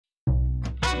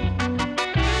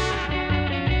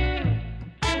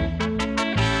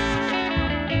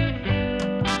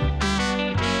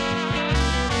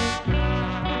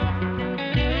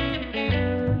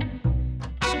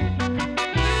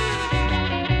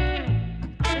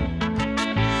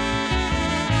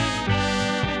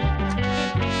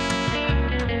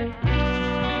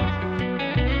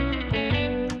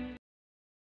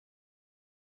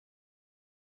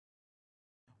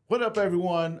What up,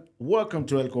 everyone? Welcome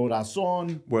to El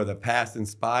Corazón. Where the past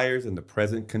inspires and the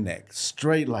present connects.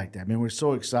 Straight like that, man. We're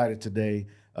so excited today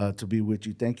to be with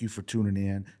you. Thank you for tuning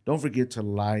in. Don't forget to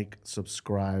like,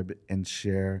 subscribe, and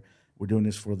share. We're doing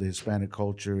this for the Hispanic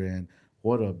culture, and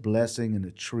what a blessing and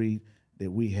a treat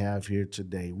that we have here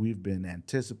today. We've been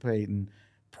anticipating,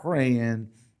 praying,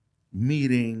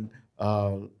 meeting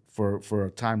for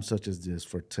a time such as this,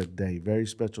 for today. Very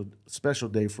special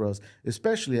day for us,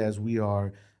 especially as we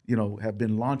are, have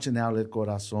been launching out El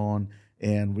Corazón,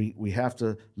 and we have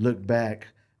to look back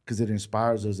because it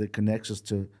inspires us. It connects us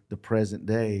to the present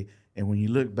day. And when you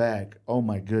look back, oh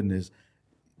my goodness,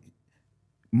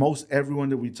 most everyone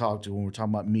that we talk to when we're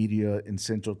talking about media in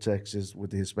Central Texas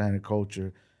with the Hispanic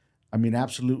culture, I mean,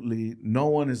 absolutely no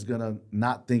one is going to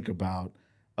not think about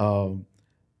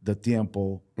the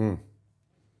Tiempo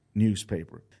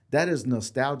newspaper. That is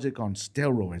nostalgic on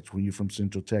steroids when you're from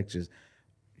Central Texas.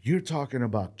 You're talking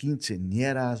about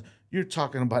quinceañeras. You're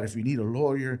talking about if you need a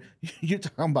lawyer. You're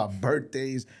talking about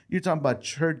birthdays. You're talking about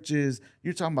churches.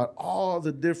 You're talking about all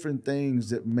the different things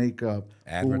that make up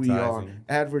who we are.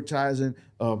 Advertising,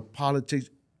 politics,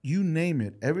 you name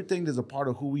it. Everything that's a part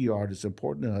of who we are that's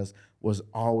important to us was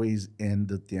always in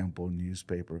the Tiempo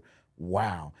newspaper.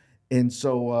 Wow. And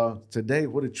so today,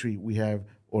 what a treat. We have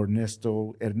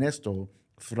Ernesto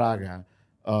Fraga.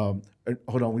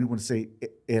 Hold on, we want to say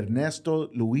Ernesto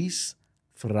Luis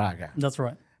Fraga. That's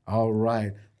right. All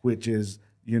right, which is,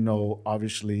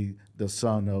 obviously the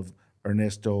son of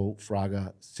Ernesto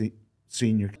Fraga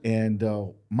Sr. And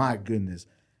my goodness,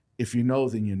 if you know,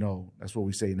 then you know. That's what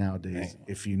we say nowadays. Man.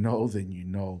 If you know, then you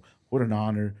know. What an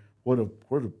honor.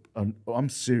 I'm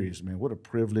serious, man. What a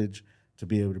privilege to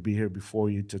be able to be here before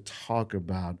you to talk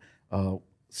about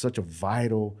such a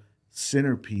vital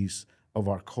centerpiece of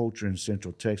our culture in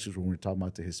Central Texas when we're talking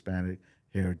about the Hispanic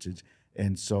heritage.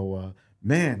 And so,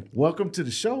 man, welcome to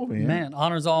the show, man. Man,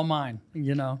 honor's all mine.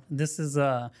 This is,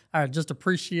 I just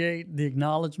appreciate the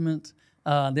acknowledgement,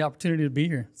 the opportunity to be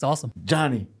here. It's awesome.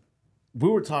 Johnny, we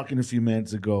were talking a few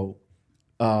minutes ago.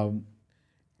 Can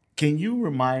you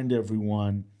remind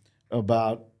everyone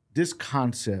about this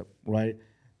concept, right?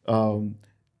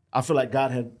 I feel like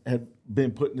God had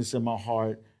been putting this in my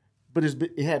heart, but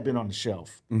it had been on the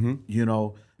shelf,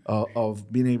 of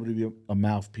being able to be a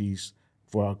mouthpiece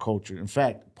for our culture. In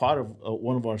fact, part of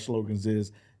one of our slogans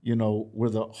is, we're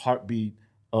the heartbeat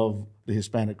of the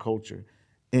Hispanic culture.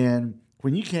 And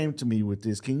when you came to me with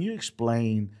this, can you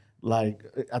explain, I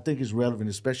think it's relevant,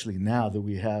 especially now that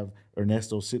we have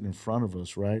Ernesto sitting in front of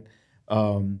us, right?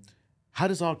 How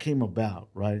this all came about,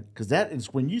 right? Because that is,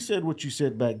 when you said what you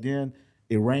said back then,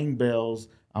 it rang bells.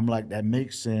 I'm like, that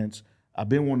makes sense. I've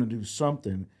been wanting to do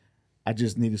something. I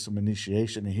just needed some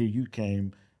initiation, and here you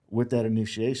came with that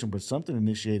initiation, but something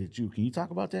initiated you. Can you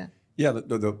talk about that? Yeah,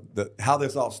 the how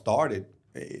this all started,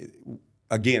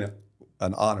 again,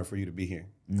 an honor for you to be here.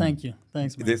 Thank you.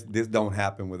 Thanks, man. This don't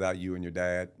happen without you and your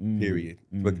dad, period.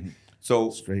 But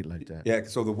straight like that. Yeah,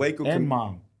 so the Waco and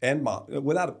mom.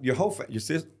 Without your whole your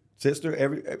sister,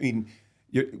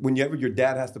 whenever your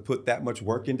dad has to put that much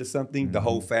work into something, the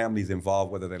whole family's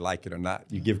involved, whether they like it or not.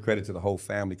 You give credit to the whole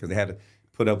family because they had to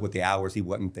put up with the hours he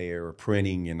wasn't there or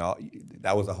printing and all.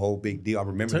 That was a whole big deal. I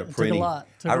remember the printing. Took a lot.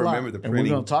 The printing. And we're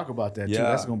going to talk about that too.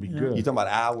 That's going to be good. You're talking about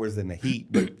hours and the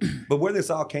heat. But where this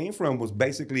all came from was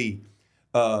basically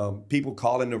people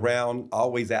calling around,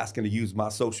 always asking to use my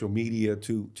social media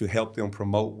to help them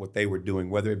promote what they were doing,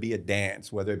 whether it be a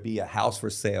dance, whether it be a house for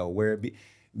sale, where it be.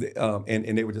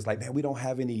 And they were just like, man, we don't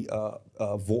have any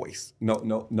voice,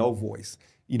 no voice,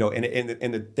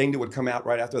 and the thing that would come out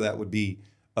right after that would be,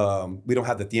 we don't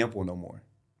have the tiempo no more,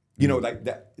 like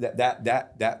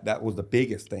that was the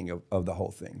biggest thing of the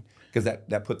whole thing because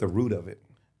that put the root of it.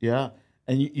 Yeah,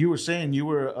 and you were saying you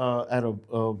were at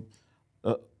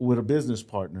with a business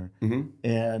partner,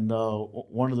 and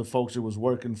one of the folks that was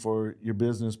working for your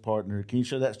business partner. Can you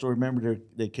share that story? Remember,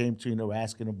 they came to you and they were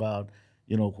asking about,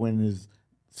 when is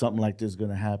something like this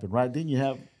going to happen, right? Didn't you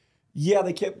have? Yeah,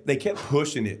 they kept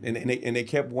pushing it, and they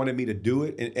kept wanting me to do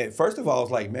it. And first of all, I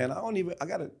was like, man, I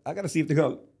gotta see if they're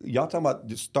gonna. Y'all talking about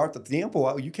just start the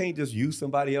Tiempo? You can't just use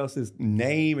somebody else's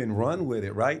name and run with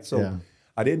it, right? So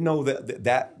I didn't know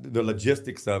that the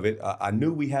logistics of it. I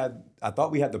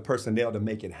thought we had the personnel to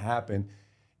make it happen.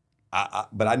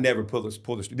 But I never pulled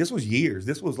the. This was years.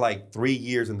 This was like 3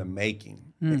 years in the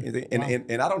making,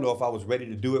 and I don't know if I was ready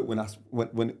to do it when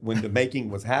the making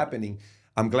was happening.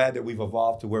 I'm glad that we've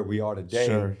evolved to where we are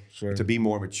today, to be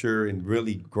more mature and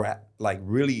really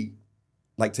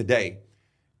like today.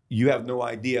 You have no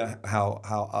idea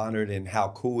how honored and how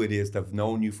cool it is to have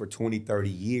known you for 20, 30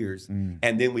 years, and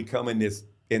then we come in this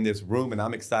in this room, and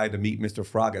I'm excited to meet Mr.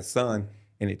 Fraga's son,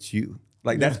 and it's you.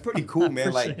 Like, that's pretty cool,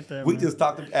 man. Like, that, we man. just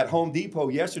talked at Home Depot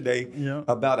yesterday Yeah.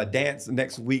 about a dance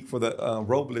next week for the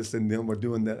Robles, and then we're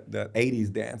doing the 80s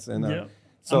dance. And Yeah.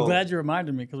 so I'm glad you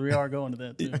reminded me because we are going to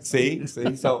that too. see.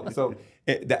 So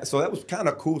that was kind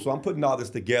of cool. So I'm putting all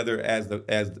this together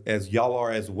as y'all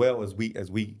are, as well as we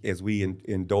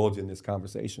indulge in this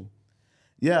conversation.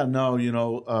 Yeah, no,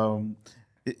 even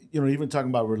talking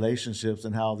about relationships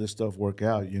and how this stuff work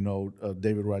out,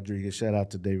 David Rodriguez, shout out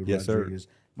to David Yes, sir. Rodriguez,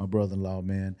 my brother-in-law,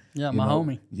 man. Yeah, my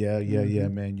homie. Yeah,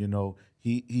 man.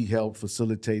 He helped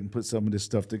facilitate and put some of this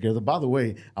stuff together. By the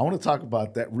way, I want to talk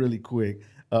about that really quick.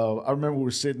 I remember we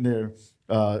were sitting there,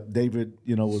 David,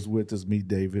 was with us, me,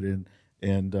 David,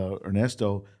 and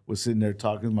Ernesto was sitting there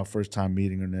talking. It was my first time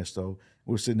meeting Ernesto.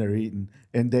 We're sitting there eating,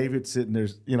 and David sitting there,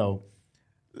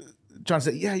 trying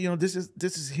to say, yeah, this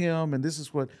is him, and this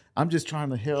is what I'm just trying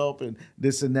to help, and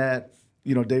this and that.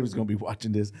 David's gonna be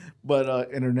watching this,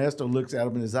 but and Ernesto looks at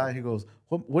him in his eye. He goes,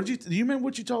 "What did you? Do you remember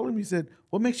what you told him?" He said,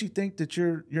 "What makes you think that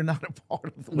you're not a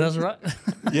part of it?" That's right.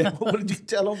 Yeah. What did you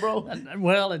tell him, bro?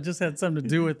 Well, it just had something to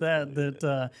do with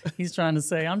that he's trying to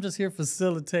say, I'm just here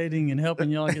facilitating and helping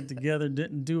y'all get together,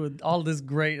 didn't do all this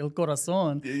great El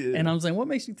Corazón. Yeah. And I'm saying, what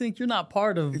makes you think you're not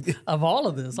part of all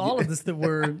of this, that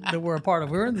we're a part of?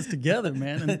 We're in this together,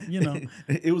 man. And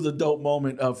It was a dope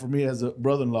moment for me as a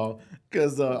brother-in-law,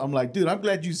 because I'm like, dude, I'm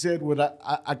glad you said what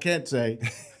I can't say.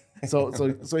 So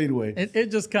anyway,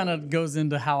 it just kind of goes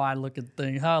into how I look at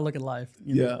things, how I look at life.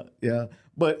 Yeah.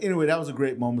 But anyway, that was a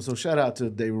great moment. So shout out to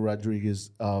David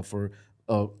Rodriguez for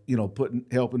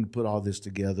helping put all this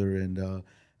together, and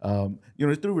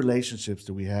through relationships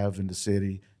that we have in the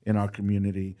city, in our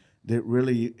community, that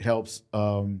really helps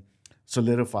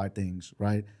solidify things,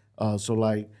 right? So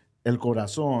like El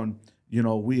Corazón,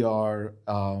 we are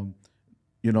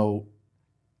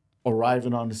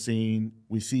arriving on the scene.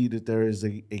 We see that there is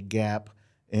a gap,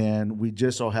 and we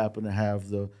just so happen to have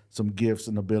some gifts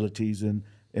and abilities and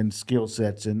skill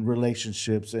sets and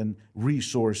relationships and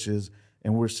resources.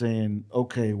 And we're saying,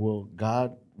 okay, well,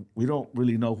 God, we don't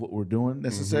really know what we're doing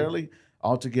necessarily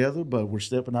altogether, but we're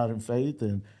stepping out in faith,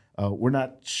 and we're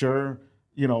not sure.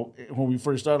 When we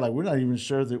first started, like, we're not even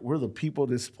sure that we're the people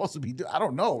that's supposed to be doing. I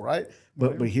don't know, right?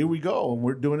 But here we go, and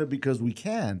we're doing it because we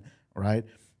can, right?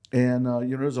 And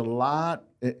there's a lot,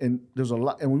 and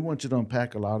we want you to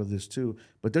unpack a lot of this too.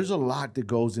 But there's a lot that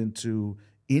goes into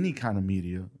any kind of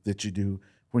media that you do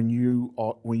when you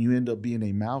end up being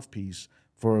a mouthpiece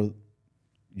for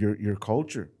your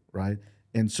culture, right?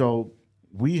 And so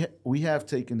we have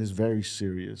taken this very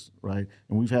serious, right?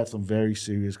 And we've had some very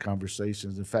serious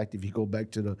conversations. In fact, if you go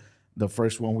back to the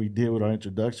first one we did with our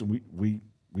introduction, we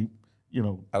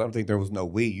I don't think there was no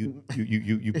we.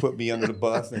 You put me under the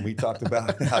bus, and we talked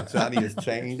about how Johnny has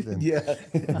changed. And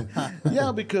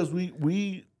yeah, because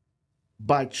we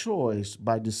by choice,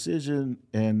 by decision,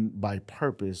 and by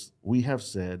purpose, we have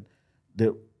said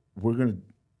that we're going to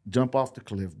jump off the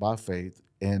cliff by faith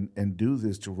and do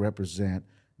this to represent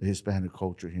the Hispanic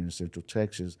culture here in Central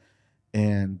Texas.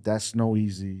 And that's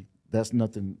that's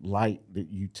nothing light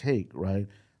that you take, right?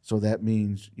 So that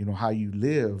means, how you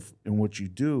live and what you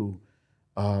do,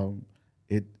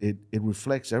 it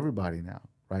reflects everybody now,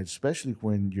 right? Especially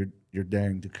when you're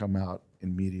daring to come out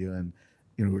in media, and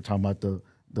we're talking about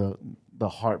the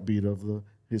heartbeat of the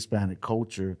Hispanic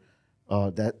culture.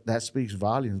 That speaks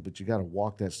volumes, but you got to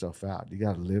walk that stuff out. You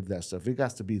got to live that stuff. It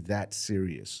got to be that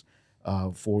serious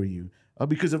for you,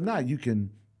 because if not, you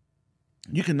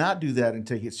cannot do that and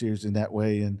take it serious in that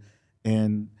way,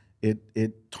 and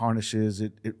it tarnishes,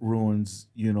 it ruins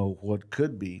what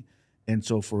could be. And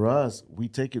so for us, we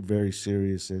take it very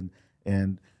serious.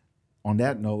 And on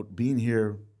that note, being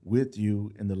here with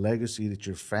you and the legacy that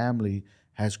your family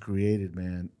has created,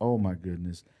 man, oh my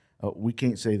goodness, we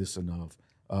can't say this enough.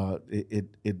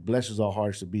 It blesses our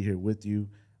hearts to be here with you,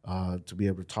 to be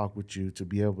able to talk with you, to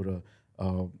be able to,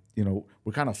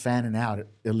 we're kind of fanning out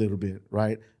a little bit,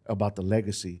 right, about the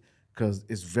legacy, because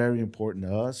it's very important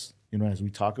to us, as we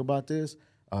talk about this.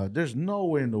 There's no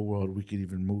way in the world we could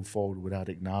even move forward without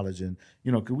acknowledging,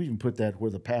 could we even put that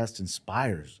where the past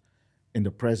inspires and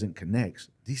the present connects.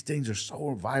 These things are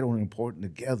so vital and important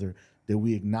together that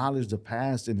we acknowledge the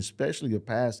past, and especially a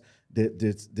past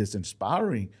that's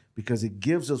inspiring, because it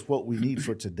gives us what we need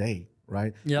for today,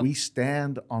 right? Yep. We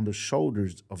stand on the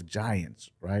shoulders of giants,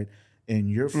 right? And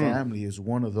your family is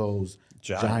one of those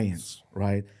giants,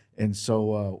 right? And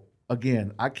so,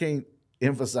 again, I can't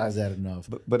emphasize that enough.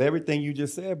 But everything you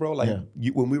just said, bro,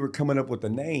 when we were coming up with the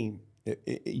name,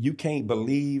 you can't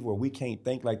believe, or we can't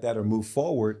think like that or move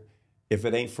forward if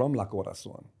it ain't from La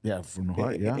Corazón. Yeah, from the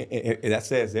heart, yeah. And that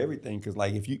says everything, because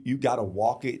like if you got to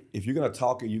walk it, if you're going to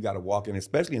talk it, you got to walk it, and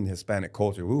especially in the Hispanic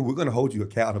culture. We're going to hold you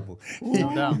accountable.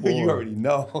 No doubt. You already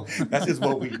know. That's just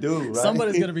what we do, right?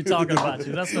 Somebody's going to be talking about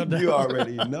you. That's no doubt. You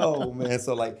already know, man.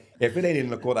 So like if it ain't in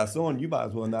La Corazón, you might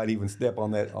as well not even step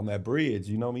on that bridge,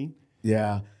 you know what I mean?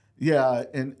 Yeah,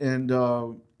 and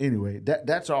anyway,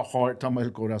 that's our heart. Talking about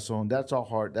El Corazón, that's our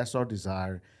heart. That's our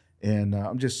desire, and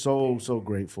I'm just so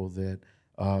grateful that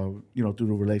through the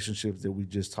relationships that we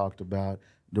just talked about,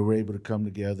 that we're able to come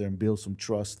together and build some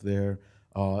trust there.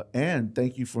 And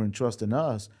thank you for entrusting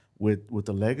us with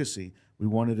the legacy. We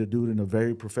wanted to do it in a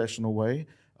very professional way,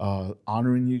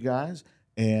 honoring you guys,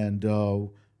 and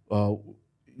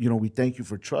we thank you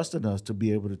for trusting us to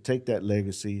be able to take that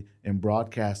legacy and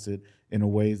broadcast it in a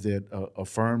way that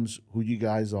affirms who you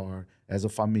guys are as a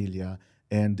familia,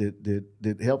 and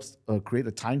that helps create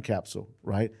a time capsule,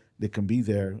 right? That can be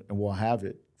there and we'll have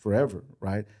it forever,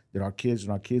 right? That our kids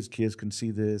and our kids' kids can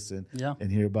see this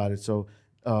and hear about it. So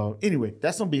anyway,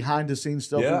 that's some behind the scenes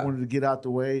stuff we wanted to get out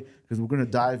the way, because we're going to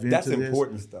dive into that's this.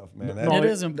 important stuff, man. It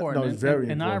is important. No, it's very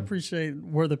important. And I appreciate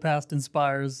where the past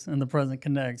inspires and the present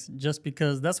connects, just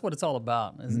because that's what it's all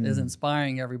about, is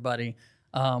inspiring everybody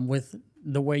with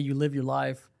the way you live your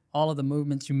life, all of the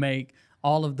movements you make,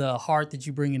 all of the heart that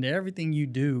you bring into everything you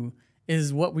do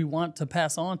is what we want to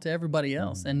pass on to everybody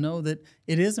else, and know that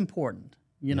it is important.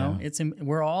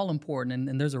 We're all important,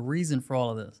 and there's a reason for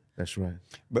all of this. That's right.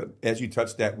 But as you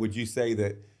touched that, would you say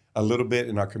that a little bit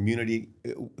in our community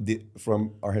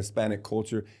from our Hispanic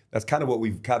culture, that's kind of what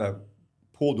we've kind of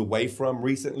pulled away from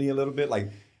recently a little bit?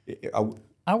 Like,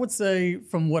 I would say,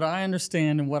 from what I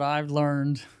understand and what I've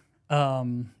learned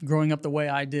growing up the way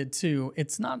I did too,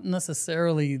 it's not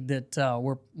necessarily that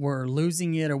we're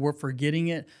losing it or we're forgetting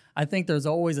it. I think there's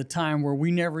always a time where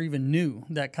we never even knew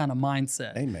that kind of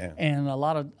mindset. Amen. And a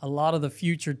lot of the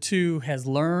future too has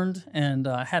learned and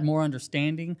had more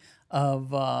understanding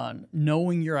of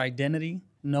knowing your identity,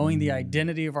 knowing the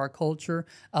identity of our culture,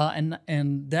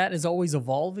 and that is always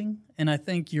evolving. And I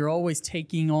think you're always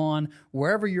taking on,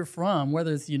 wherever you're from,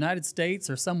 whether it's the United States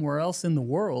or somewhere else in the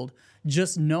world,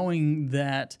 just knowing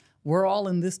that we're all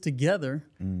in this together,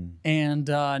 and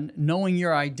knowing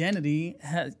your identity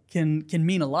can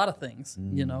mean a lot of things.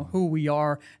 Who we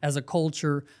are as a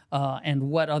culture, and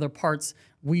what other parts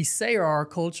we say are our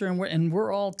culture, and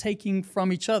we're all taking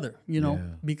from each other.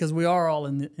 Because we are all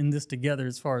in this together.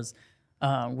 As far as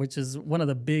which is one of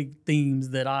the big themes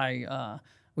that I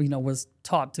was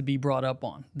taught to be brought up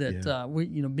on.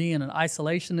 That being an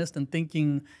isolationist and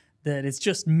thinking that it's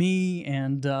just me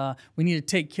and we need to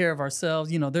take care of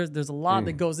ourselves. There's a lot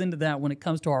that goes into that when it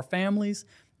comes to our families.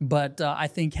 But I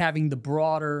think having the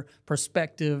broader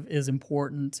perspective is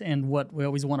important, and what we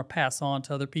always want to pass on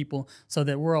to other people, so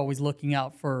that we're always looking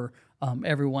out for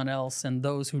everyone else and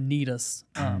those who need us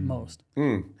most.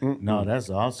 No,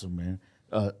 that's awesome, man.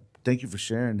 Thank you for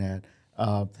sharing that.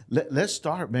 Let's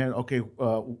start, man. Okay,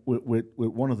 with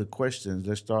one of the questions.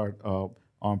 Let's start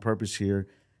on purpose here.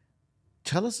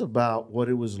 Tell us about what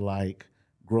it was like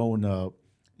growing up,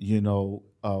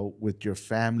 with your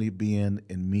family being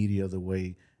in media the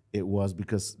way it was,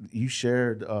 because you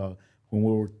shared when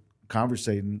we were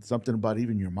conversating something about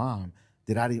even your mom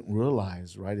that I didn't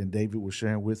realize, right? And David was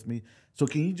sharing with me. So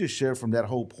can you just share from that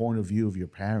whole point of view of your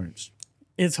parents?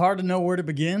 It's hard to know where to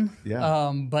begin.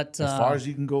 Yeah. But as far as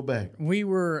you can go back. We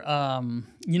were,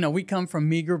 we come from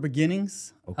meager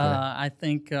beginnings. Okay. I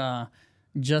think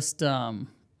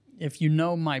if you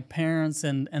know my parents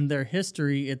and their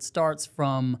history, it starts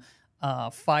from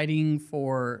fighting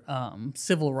for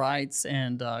civil rights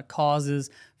and causes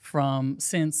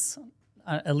since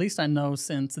at least I know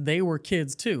since they were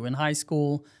kids too, in high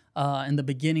school, in the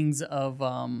beginnings of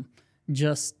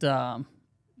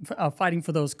fighting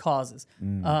for those causes.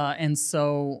 And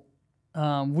so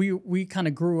we kind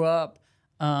of grew up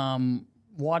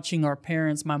watching our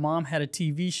parents. My mom had a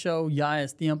TV show,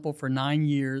 Es Tiempo, for 9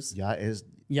 years. Es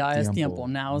Tiempo.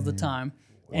 Now is the time.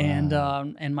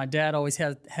 Wow. And my dad always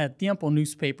had Tiempo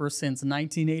newspaper since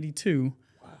 1982.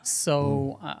 Wow.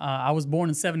 So I was born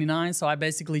in 1979, so I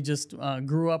basically just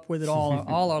grew up with it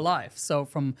all our life. So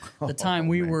from the time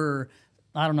we were,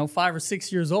 5 or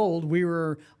 6 years old, we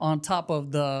were on top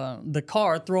of the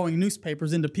car throwing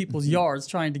newspapers into people's yards,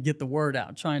 trying to get the word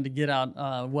out, trying to get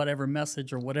out whatever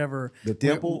message or whatever. The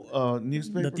Tiempo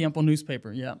newspaper? The Tiempo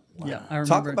newspaper, yeah. Wow. Yeah, I remember.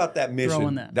 Talk about that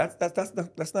mission. That.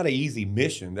 That's not an easy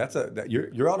mission.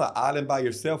 You're on an island by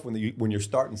yourself when you're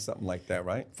starting something like that,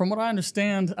 right? From what I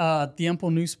understand, Tiempo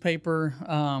newspaper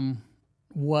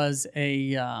was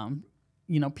a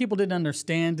people didn't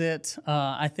understand it.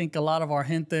 I think a lot of our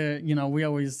gente, we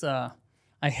always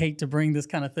I hate to bring this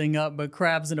kind of thing up, but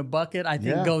crabs in a bucket, I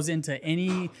think goes into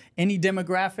any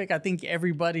demographic. I think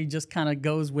everybody just kind of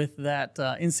goes with that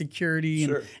insecurity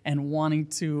and wanting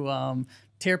to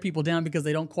tear people down because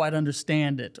they don't quite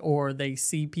understand it, or they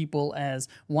see people as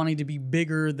wanting to be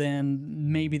bigger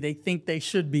than maybe they think they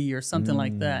should be, or something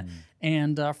like that.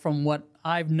 And from what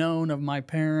I've known of my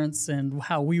parents and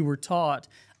how we were taught,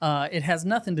 it has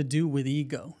nothing to do with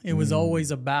ego. It was always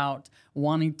about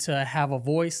wanting to have a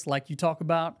voice, like you talk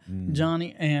about,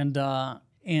 Johnny,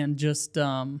 and just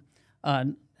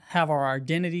have our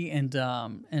identity and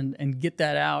get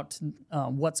that out,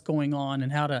 what's going on,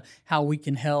 and how we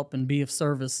can help and be of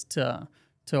service to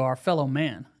our fellow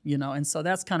man, you know. And so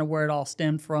that's kind of where it all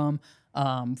stemmed from,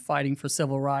 fighting for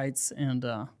civil rights and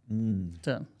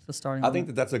to starting. I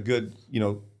think that's a good, you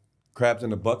know, crabs in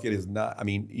the bucket is not. I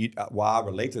mean, why I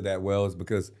relate to that well is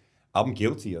because I'm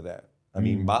guilty of that. I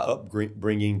mean, my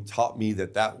upbringing taught me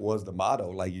that was the motto.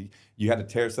 Like you had to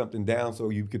tear something down so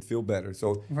you could feel better.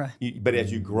 So, but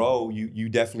as you grow, you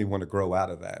definitely want to grow out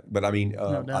of that. But I mean,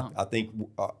 No doubt. I think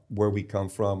where we come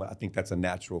from, I think that's a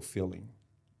natural feeling.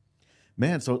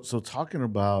 Man, so talking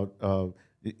about,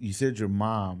 you said your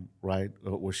mom, right,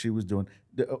 what she was doing.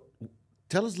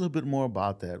 Tell us a little bit more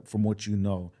about that from what you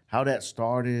know, how that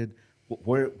started,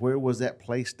 where was that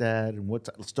placed at, and what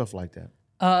stuff like that.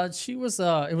 She was.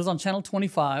 It was on Channel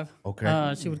 25.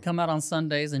 Okay. She would come out on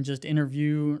Sundays and just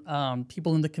interview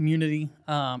people in the community,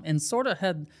 and sort of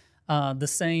had the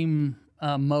same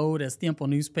mode as Tiempo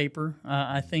newspaper.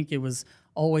 I think it was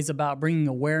always about bringing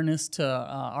awareness to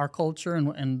our culture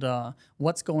and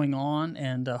what's going on,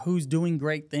 and who's doing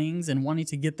great things, and wanting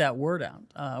to get that word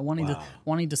out.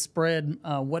 Wanting to spread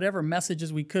whatever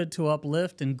messages we could to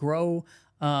uplift and grow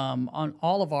on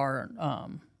all of our.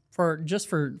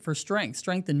 For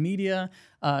strength in media,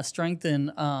 strength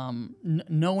in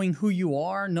knowing who you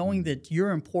are, knowing that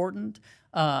you're important.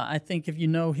 I think if you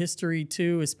know history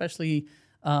too, especially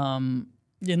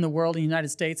in the world in the United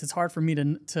States, it's hard for me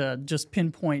to just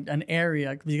pinpoint an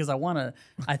area because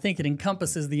I think it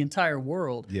encompasses the entire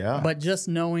world. Yeah. But just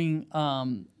knowing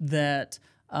that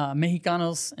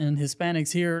Mexicanos and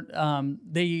Hispanics here,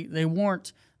 they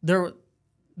weren't there.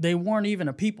 They weren't even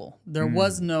a people. There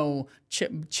was no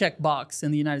check box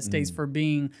in the United States for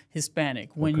being Hispanic.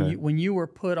 When you were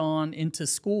put on into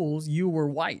schools, you were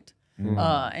white.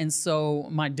 And so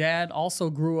my dad also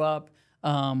grew up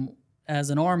as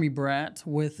an Army brat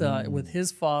with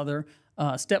his father,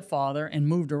 stepfather, and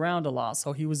moved around a lot.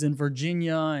 So he was in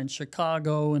Virginia and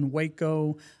Chicago and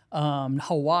Waco,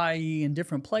 Hawaii, and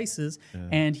different places,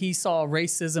 and he saw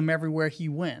racism everywhere he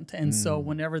went. And so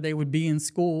whenever they would be in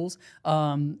schools,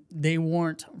 they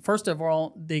weren't, first of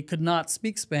all, they could not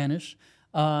speak Spanish.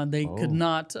 They could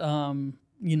not,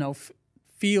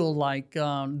 feel like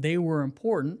they were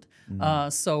important.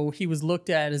 So he was looked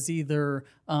at as either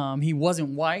he wasn't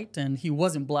white and he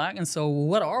wasn't black. And so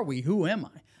what are we? Who am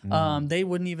I? They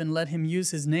wouldn't even let him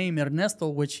use his name, Ernesto,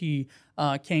 which he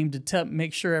came to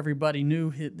make sure everybody knew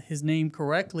his name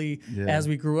correctly as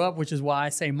we grew up, which is why I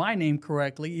say my name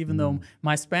correctly, even though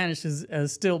my Spanish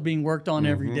is still being worked on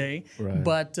every day. Right.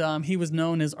 But he was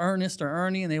known as Ernest or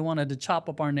Ernie, and they wanted to chop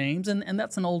up our names. And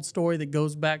that's an old story that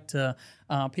goes back to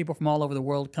people from all over the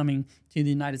world coming to the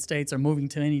United States or moving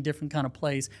to any different kind of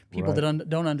place, people that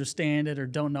don't understand it or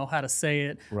don't know how to say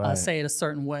it a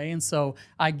certain way. And so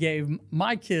I gave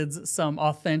my kids some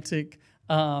authentic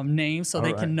names so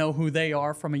they can know who they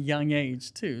are from a young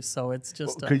age too. So it's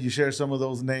just... Could you share some of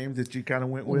those names that you kind of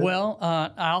went with? Well,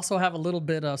 I also have a little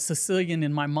bit of Sicilian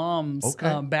in my mom's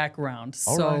background.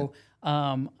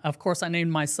 Of course, I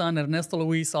named my son Ernesto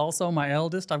Luis also, my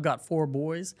eldest. I've got 4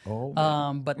 boys.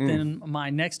 But then my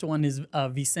next one is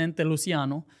Vicente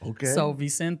Luciano. Okay. So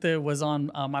Vicente was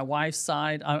on my wife's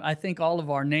side. I think all of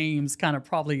our names kind of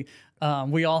probably...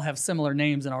 we all have similar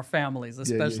names in our families,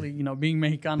 especially, being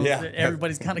Mexicanos.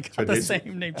 Everybody's kind of got the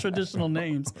same name, traditional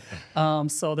names.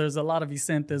 So there's a lot of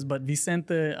Vicentes, but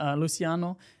Vicente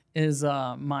Luciano is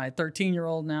my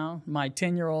 13-year-old now. My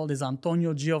 10-year-old is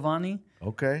Antonio Giovanni.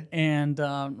 Okay. And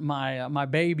my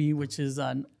baby, which is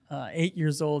 8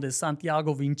 years old, is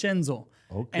Santiago Vincenzo.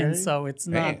 Okay. And so it's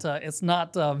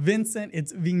not Vincent,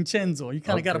 it's Vincenzo. You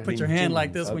kind of got to put your hand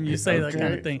like this when you say that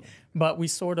kind of thing. But we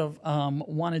sort of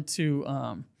wanted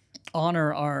to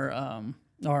honor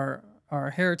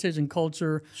our heritage and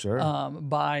culture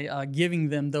by giving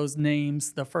them those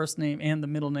names, the first name and the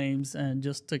middle names, and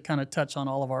just to kind of touch on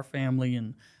all of our family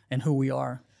and who we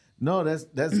are. No,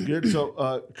 that's good.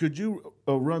 So could you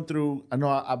run through, I know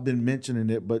I've been mentioning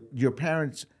it, but your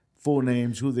parents' full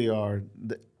names, who they are?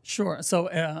 Sure. So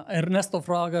Ernesto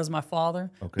Fraga is my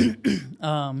father. Okay.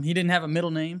 He didn't have a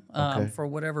middle name Okay. for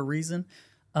whatever reason.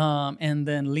 And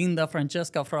then Linda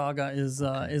Francesca Fraga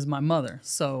is my mother.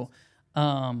 So,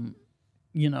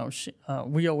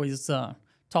 we always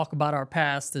talk about our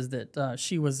past is that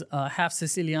she was half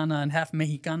Siciliana and half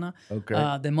Mexicana. Okay.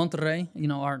 De Monterrey,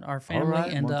 our family.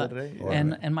 right, and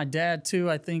Monterrey. and my dad too,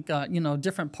 I think,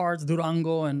 different parts,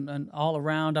 Durango and all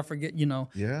around. I forget,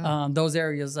 Yeah. those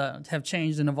areas have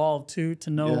changed and evolved too to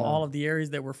know Yeah. all of the areas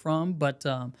that we're from. But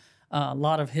a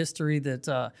lot of history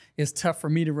that is tough for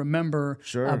me to remember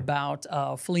Sure. about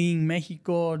fleeing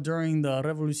Mexico during the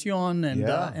Revolucion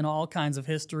Yeah. and all kinds of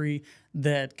history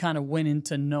that kind of went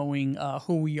into knowing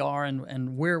who we are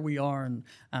and where we are and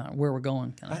where we're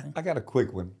going. Kind of thing. I got a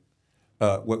quick one.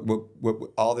 What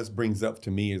all this brings up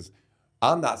to me is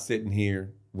I'm not sitting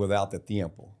here without the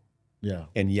tiempo. Yeah.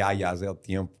 And yaya's el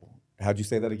tiempo. How'd you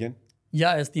say that again?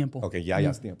 Ya es tiempo. Okay,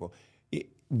 yaya's tiempo.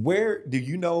 Where do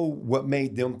you know what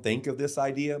made them think of this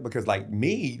idea? Because like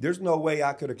me, there's no way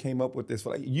I could have came up with this.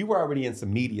 Like, you were already in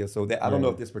some media, so that I don't know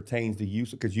if this pertains to you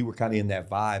because you were kind of in that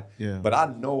vibe. Yeah. But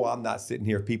I know I'm not sitting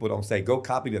here if people don't say, go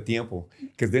copy the tiempo.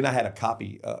 Because then I had a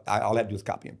copy. All I had to do is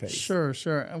copy and paste. Sure.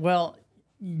 Well,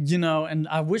 and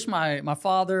I wish my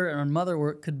father and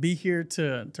mother could be here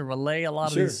to relay a lot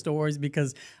of Sure. these stories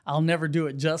because I'll never do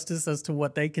it justice as to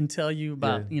what they can tell you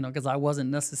about, because I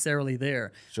wasn't necessarily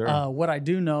there. Sure. What I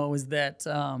do know is that,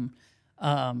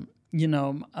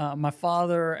 my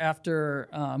father, after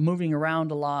moving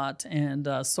around a lot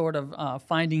and sort of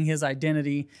finding his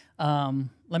identity,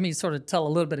 let me sort of tell a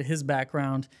little bit of his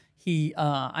background.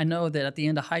 I know that at the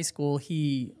end of high school,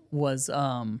 he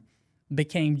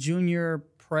became junior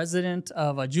president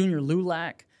of a junior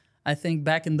LULAC, I think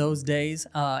back in those days,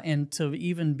 and to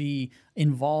even be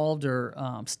involved or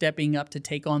stepping up to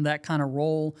take on that kind of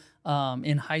role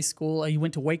in high school. He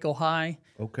went to Waco High.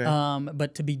 Okay.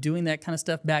 But to be doing that kind of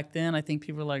stuff back then, I think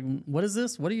people were like, what is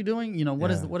this? What are you doing?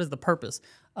 What is the purpose?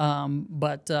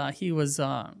 But he was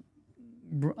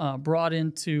brought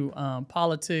into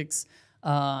politics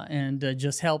and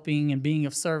just helping and being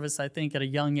of service, I think, at a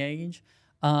young age.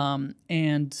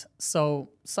 And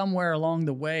so somewhere along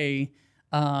the way,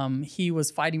 he was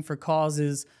fighting for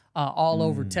causes all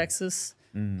over Texas,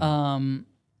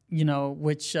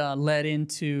 which led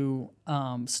into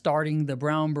starting the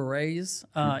Brown Berets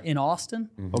in Austin.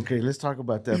 Okay, let's talk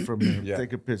about that for a minute. Yeah.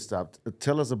 Take a pit stop.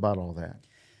 Tell us about all that.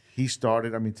 He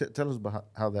started. I mean, tell us about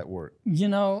how that worked.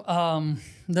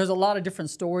 There's a lot of different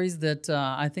stories that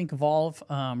I think evolve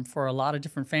for a lot of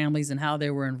different families and how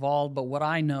they were involved. But what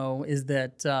I know is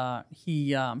that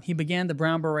he began the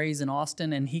Brown Berets in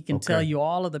Austin, and he can tell you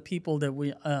all of the people that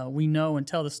we know and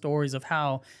tell the stories of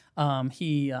how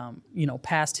he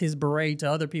passed his beret to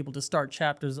other people to start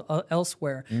chapters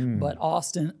elsewhere, but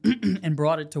Austin and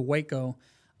brought it to Waco.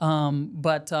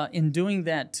 But in doing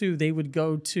that too, they would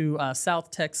go to South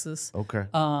Texas,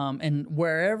 and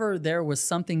wherever there was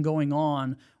something going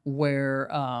on where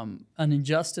an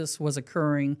injustice was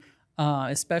occurring,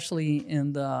 especially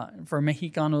for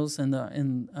Mexicanos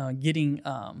in getting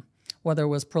whether it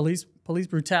was police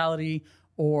brutality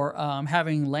or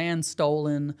having land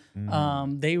stolen,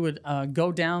 they would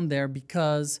go down there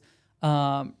because.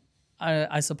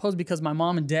 I suppose because my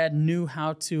mom and dad knew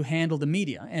how to handle the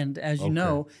media. And as you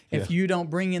know, if you don't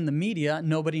bring in the media,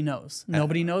 nobody knows.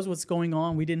 Nobody knows what's going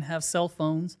on. We didn't have cell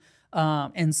phones.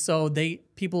 And so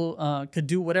people could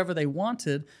do whatever they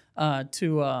wanted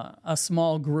to a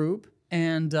small group,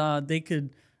 and they could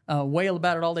wail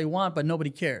about it all they want, but nobody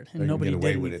cared. And nobody get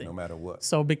away did with anything. it no matter what.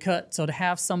 So to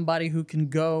have somebody who can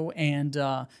go and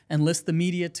enlist the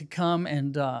media to come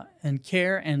and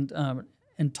care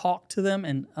and talk to them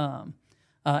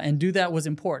and do that was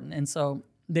important. And so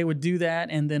they would do that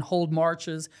and then hold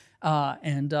marches.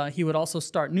 And he would also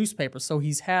start newspapers. So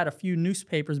he's had a few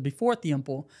newspapers before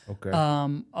Tiempo.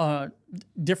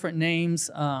 Different names.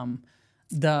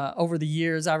 Over the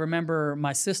years, I remember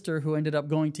my sister, who ended up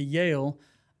going to Yale,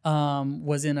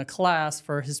 was in a class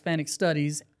for Hispanic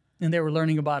studies, and they were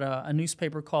learning about a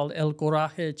newspaper called El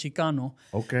Coraje Chicano.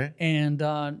 Okay. And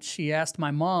she asked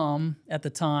my mom at the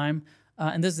time,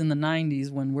 and this is in the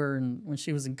 90s when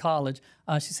she was in college.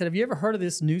 She said, "Have you ever heard of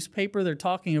this newspaper? They're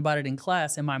talking about it in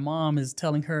class." And my mom is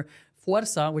telling her,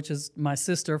 "Fuerza," which is my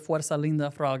sister, Fuerza Linda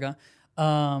Fraga.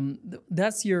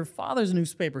 That's your father's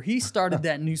newspaper. He started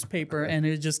that newspaper, and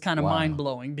it's just kind of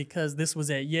mind-blowing because this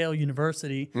was at Yale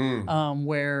University,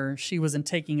 where she wasn't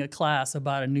taking a class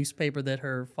about a newspaper that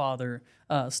her father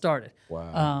started.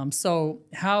 Wow. So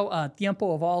how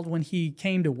Tiempo evolved when he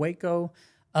came to Waco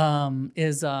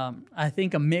is, I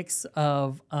think, a mix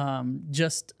of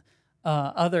just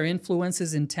other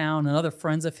influences in town and other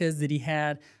friends of his that he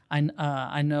had.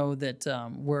 I know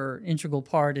that were integral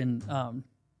part in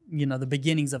the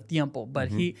beginnings of Tiempo, but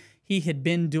he had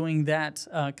been doing that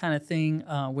kind of thing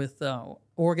with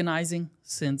organizing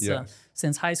since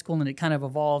high school, and it kind of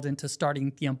evolved into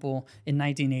starting Tiempo in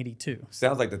 1982.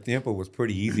 Sounds like the Tiempo was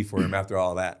pretty easy for him after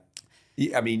all that.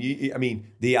 I mean,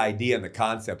 the idea and the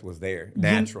concept was there,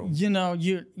 natural.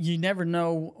 You never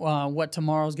know what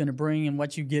tomorrow's going to bring and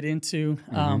what you get into.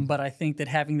 But I think that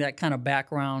having that kind of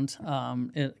background,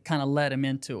 it kind of led him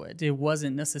into it. It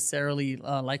wasn't necessarily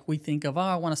like we think of,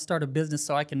 I want to start a business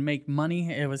so I can make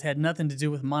money. It had nothing to do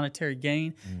with monetary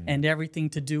gain and everything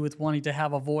to do with wanting to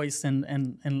have a voice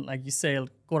and like you say,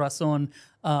 Corazón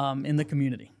in the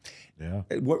community. Yeah.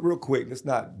 Real quick, let's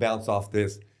not bounce off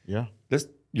this. Yeah.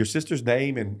 Your sister's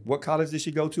name and what college did she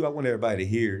go to? I want everybody to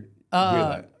hear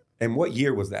that. And what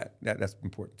year was that? That's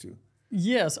important too.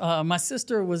 Yes, my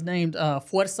sister was named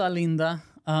Fuerza Linda,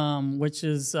 which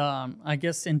is, I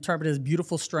guess, interpreted as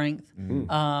beautiful strength.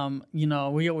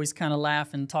 We always kind of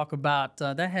laugh and talk about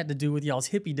that had to do with y'all's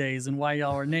hippie days and why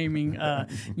y'all were naming,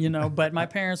 But my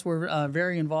parents were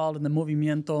very involved in the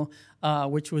movimiento,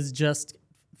 which was just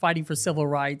fighting for civil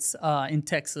rights in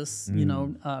Texas,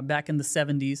 back in the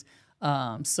 70s.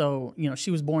 She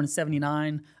was born in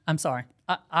 79. I'm sorry.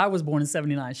 I was born in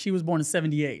 79. She was born in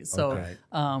 78. So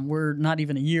we're not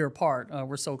even a year apart.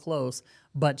 We're so close.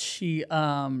 But she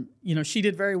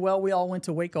did very well. We all went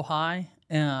to Waco High.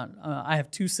 And I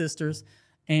have two sisters.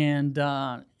 And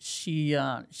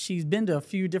she's been to a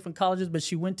few different colleges, but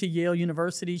she went to Yale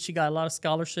University. She got a lot of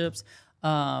scholarships,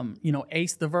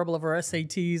 aced the verbal of her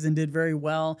SATs and did very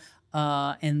well.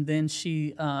 And then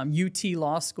she UT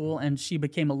Law School, and she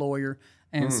became a lawyer.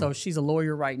 And so she's a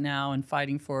lawyer right now and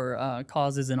fighting for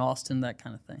causes in Austin, that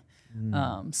kind of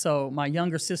thing. So my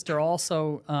younger sister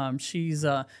also, she's,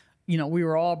 we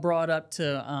were all brought up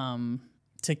to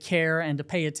care and to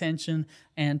pay attention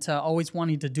and to always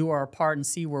wanting to do our part and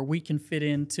see where we can fit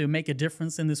in to make a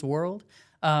difference in this world.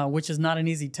 Which is not an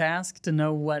easy task to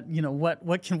know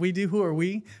what can we do? Who are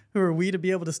we to be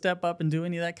able to step up and do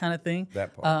any of that kind of thing?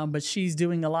 That part. But she's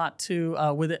doing a lot too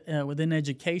within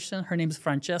education. Her name is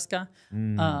Francesca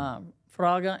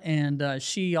Fraga, and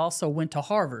she also went to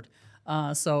Harvard.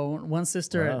 So one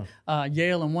sister at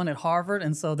Yale and one at Harvard,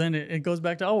 and so then it goes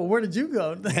back to, where did you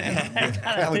go? I'm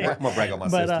gonna brag on my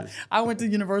sister. I went to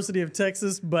the University of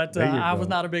Texas, but I was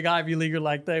not a big Ivy Leaguer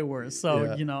like they were.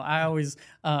 So I always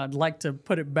like to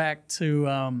put it back to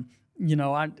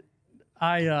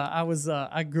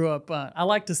I grew up. I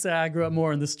like to say I grew up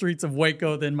more in the streets of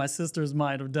Waco than my sisters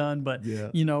might have done. But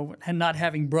and not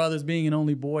having brothers, being an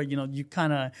only boy, you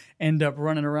kind of end up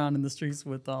running around in the streets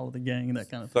with all of the gang and that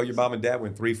kind of thing. So your mom and dad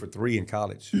went 3 for 3 in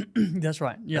college. That's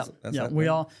right. Yeah, that's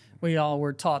we all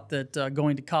were taught that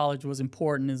going to college was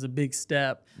important, is a big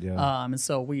step. Yeah. And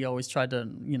so we always tried to,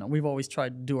 we've always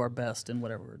tried to do our best in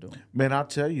whatever we're doing. Man, I'll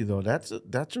tell you though, that's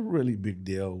a really big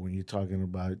deal when you're talking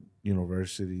about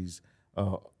universities.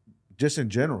 Just in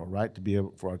general, right? To be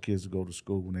able for our kids to go to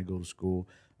school when they go to school,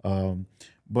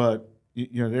 but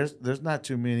there's not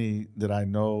too many that I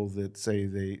know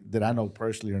that I know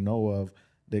personally or know of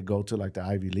that go to like the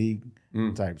Ivy League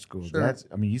type schools. Sure.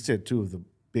 You said two of the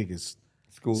biggest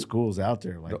schools out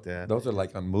there like that. Those are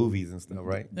like on movies and stuff,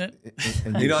 right? And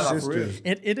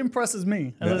it impresses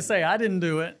me. As I say, I didn't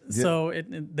do it, so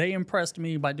they impressed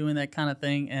me by doing that kind of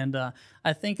thing, and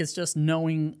I think it's just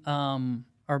knowing.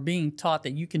 Are being taught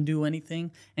that you can do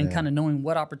anything and kind of knowing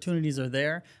what opportunities are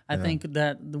there. I think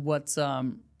that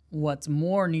what's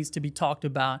more needs to be talked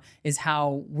about is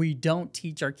how we don't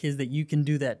teach our kids that you can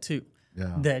do that too.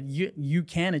 Yeah. That you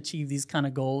can achieve these kind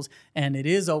of goals and it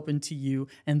is open to you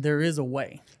and there is a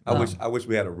way. I wish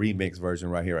we had a remix version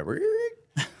right here, right?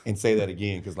 And say that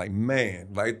again, because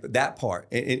that part,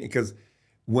 and because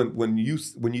when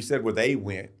you said where they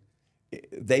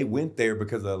went there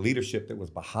because of the leadership that was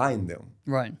behind them.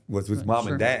 Right. Was mom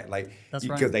and dad. That's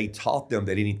because right. They taught them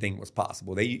that anything was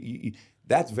possible.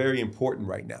 That's very important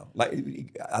right now.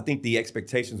 I think the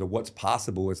expectations of what's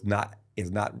possible is not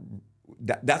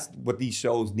that's what these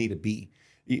shows need to be.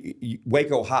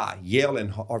 Waco High, Yale,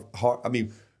 and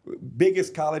Harvard,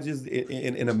 biggest colleges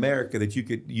in America that you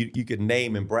could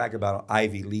name and brag about,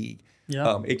 Ivy League.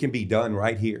 Yeah. It can be done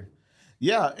right here.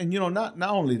 Yeah, and not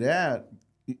only that,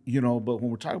 but when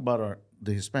we're talking about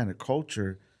the Hispanic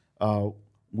culture,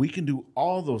 we can do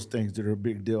all those things that are a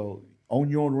big deal. Own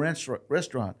your own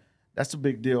restaurant, that's a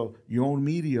big deal. Your own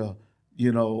media,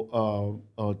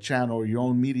 channel, your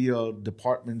own media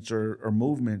departments or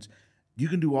movements. You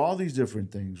can do all these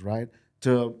different things, right?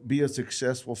 To be a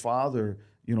successful father,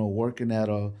 working at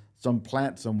a some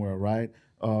plant somewhere, right?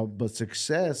 But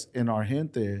success in our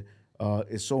gente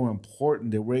is so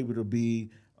important that we're able to be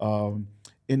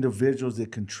individuals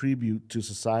that contribute to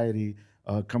society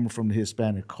coming from the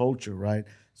Hispanic culture, right?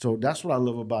 So that's what I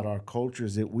love about our culture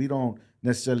is that we don't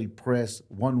necessarily press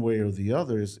one way or the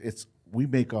other. It's we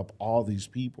make up all these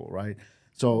people, right?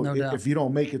 So No doubt. if you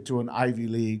don't make it to an Ivy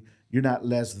League, you're not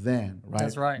less than, right?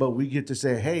 That's right. But we get to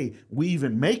say, hey, we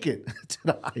even make it to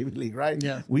the Ivy League, right?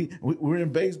 Yeah. We're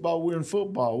in baseball, we're in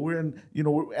football, we're in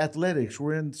we're athletics,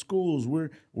 we're in schools, we're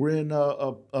in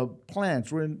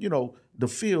plants, we're in the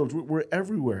fields, we're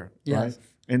everywhere, Yes. right?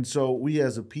 And so we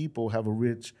as a people have a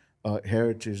rich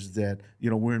heritage that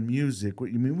we're in music.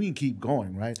 We can keep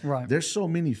going, right? Right. There's so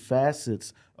many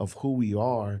facets of who we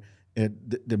are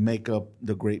that make up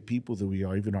the great people that we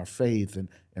are, even our faith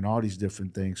and all these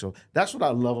different things. So that's what I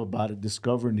love about it,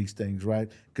 discovering these things, right?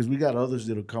 Because we got others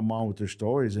that'll come on with their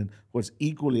stories. And what's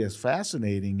equally as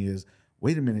fascinating is,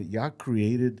 wait a minute, y'all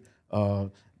created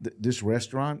this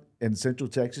restaurant in Central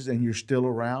Texas and you're still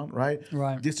around, right?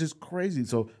 Right. This is crazy.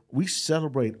 So we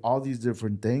celebrate all these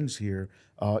different things here,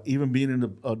 even being in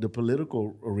the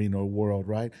political arena world,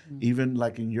 right? Mm-hmm. Even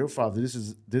like in your father, this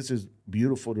is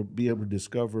beautiful to be able to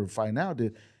discover and find out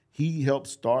that he helped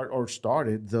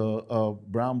started the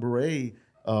Brown Beret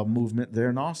movement there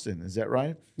in Austin. Is that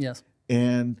right? Yes.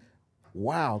 And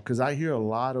wow, because I hear a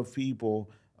lot of people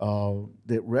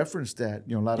that reference that.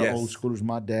 A lot of Yes. old schoolers.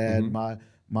 My dad, my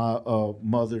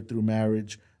mother through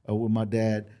marriage with my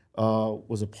dad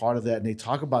was a part of that, and they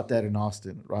talk about that in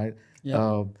Austin, right?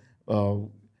 Yeah.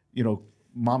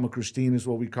 Mama Christine is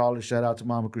what we call her. Shout out to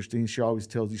Mama Christine. She always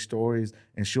tells these stories,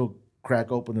 and she'll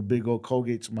crack open a big old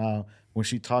Colgate smile when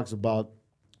she talks about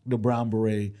the Brown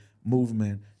Beret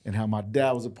movement and how my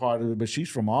dad was a part of it. But she's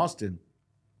from Austin,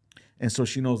 and so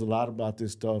she knows a lot about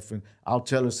this stuff. And I'll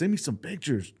tell her, send me some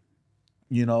pictures,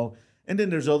 And then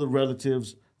there's other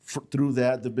relatives through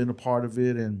that that've been a part of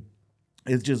it, and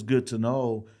it's just good to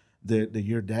know that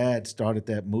your dad started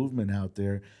that movement out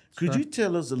there. Could you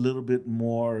tell us a little bit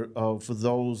more for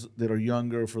those that are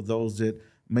younger, for those that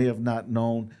may have not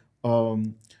known,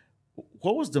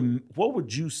 what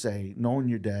would you say, knowing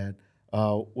your dad,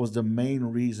 was the main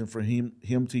reason for him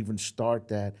to even start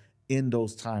that in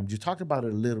those times? You talked about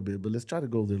it a little bit, but let's try to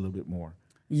go there a little bit more.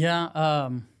 Yeah,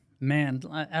 man,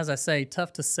 as I say,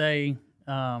 tough to say.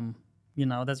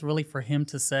 That's really for him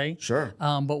to say. Sure.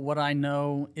 But what I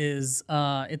know is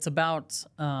it's about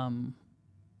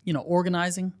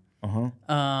organizing.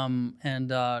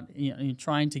 And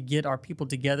trying to get our people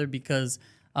together because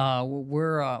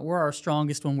we're our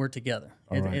strongest when we're together.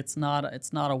 Right. It's not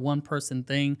a one person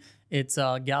thing. It's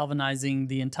galvanizing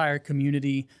the entire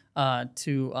community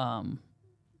to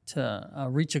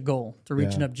reach a goal, to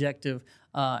reach an objective.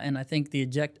 And I think the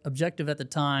objective at the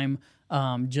time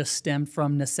just stemmed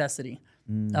from necessity.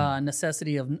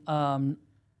 Necessity of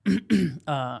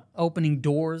opening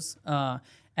doors,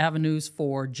 avenues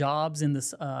for jobs in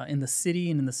the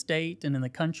city and in the state and in the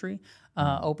country,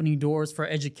 opening doors for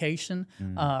education,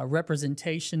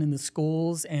 representation in the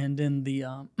schools and in the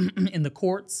in the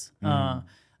courts,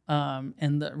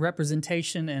 and the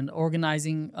representation and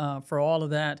organizing for all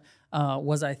of that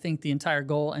was, I think, the entire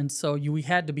goal. And so we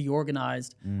had to be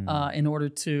organized in order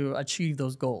to achieve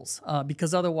those goals,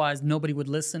 because otherwise nobody would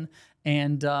listen,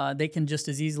 and they can just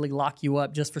as easily lock you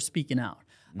up just for speaking out.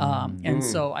 And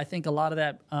so I think a lot of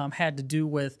that had to do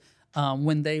with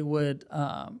when they would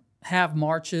have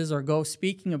marches or go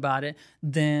speaking about it,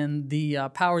 then the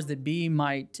powers that be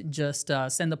might just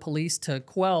send the police to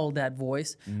quell that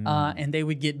voice, and they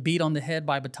would get beat on the head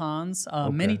by batons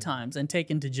many times and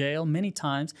taken to jail many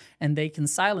times, and they can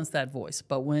silence that voice.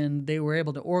 But when they were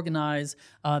able to organize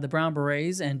the Brown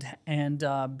Berets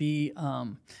and be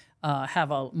have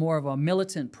a more of a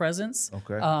militant presence,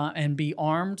 and be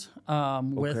armed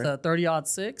with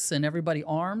 30-06 and everybody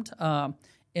armed,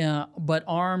 but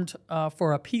armed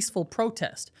for a peaceful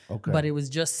protest. But it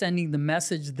was just sending the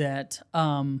message that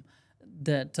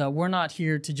we're not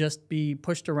here to just be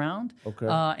pushed around.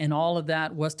 And all of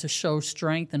that was to show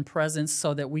strength and presence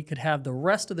so that we could have the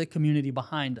rest of the community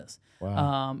behind us.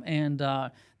 And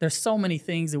there's so many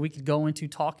things that we could go into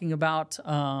talking about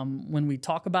when we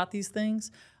talk about these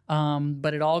things.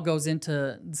 But it all goes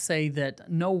into say that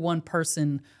no one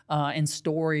person in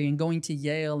story and going to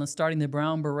Yale and starting the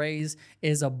Brown Berets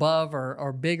is above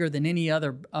or bigger than any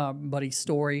other buddy's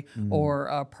story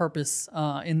or purpose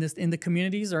in the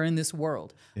communities or in this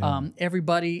world.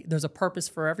 Everybody, there's a purpose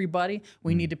for everybody.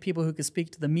 We needed people who could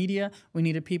speak to the media. We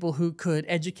needed people who could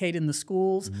educate in the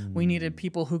schools. We needed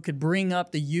people who could bring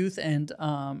up the youth and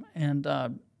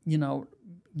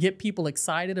get people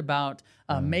excited about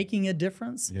making a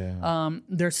difference. Yeah.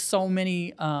 There's so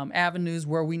many avenues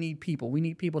where we need people. We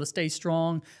need people to stay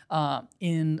strong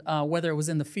in whether it was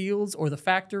in the fields or the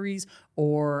factories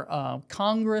or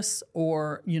Congress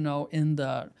or in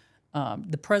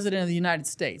the President of the United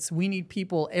States. We need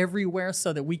people everywhere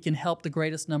so that we can help the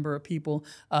greatest number of people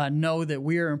know that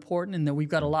we are important and that we've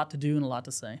got a lot to do and a lot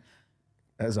to say.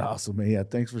 That's awesome, man. Yeah,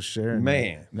 thanks for sharing.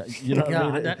 Man. You know what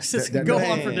I mean? That's just go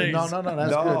on for days. No,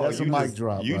 that's good. That's a mic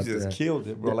drop. You right just there. killed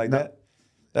it, bro. Like that.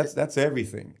 That's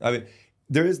everything. I mean,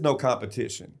 there is no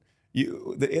competition.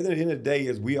 The end of the day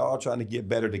is we all trying to get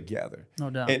better together. No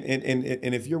doubt. And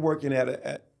if you're working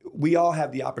we all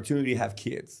have the opportunity to have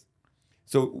kids.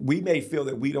 So we may feel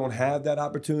that we don't have that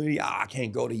opportunity. I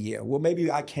can't go to Yale. Well,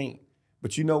 maybe I can't.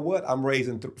 But you know what? I'm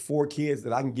raising 4 kids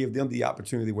that I can give them the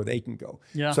opportunity where they can go.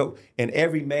 Yeah. So, and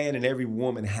every man and every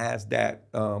woman has that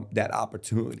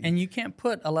opportunity. And you can't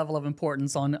put a level of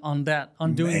importance on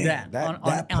doing that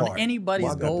on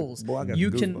anybody's goals.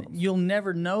 You'll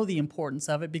never know the importance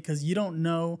of it because you don't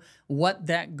know what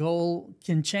that goal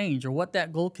can change or what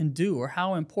that goal can do or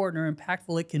how important or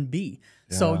impactful it can be.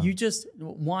 Yeah. So you just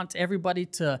want everybody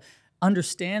to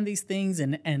understand these things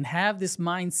and have this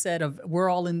mindset of we're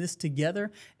all in this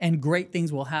together and great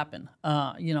things will happen.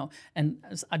 And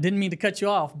I didn't mean to cut you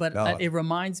off, but it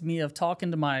reminds me of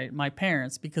talking to my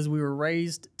parents because we were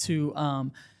raised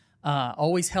to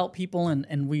always help people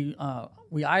and we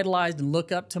idolized and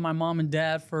look up to my mom and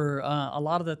dad for a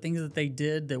lot of the things that they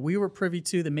did that we were privy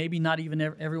to that maybe not even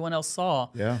everyone else saw.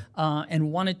 Yeah.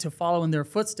 And wanted to follow in their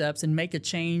footsteps and make a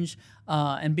change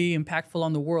and be impactful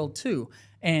on the world too.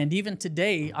 And even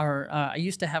today, I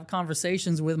used to have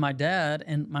conversations with my dad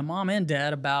and my mom and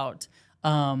dad about,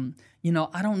 I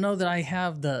don't know that I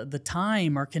have the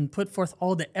time or can put forth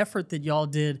all the effort that y'all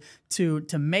did to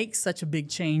make such a big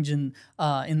change in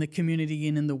the community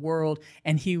and in the world.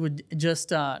 And he would just,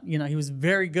 he was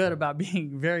very good about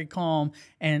being very calm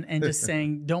and just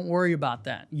saying, don't worry about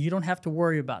that. You don't have to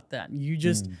worry about that. You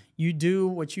just, you do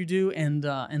what you do and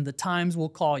the times will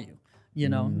call you.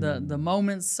 The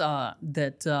moments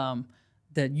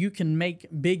that you can make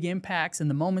big impacts and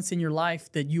the moments in your life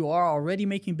that you are already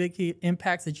making big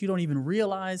impacts that you don't even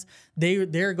realize,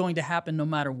 they're going to happen no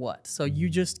matter what. So you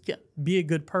just be a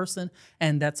good person,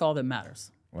 and that's all that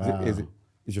matters. Wow. Is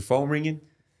your phone ringing?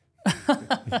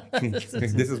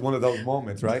 This is one of those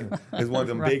moments, right? It's one of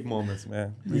them big moments,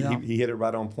 man. Yeah. He hit it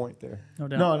right on point there. No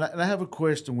doubt. No, and I have a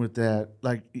question with that.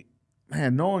 Like,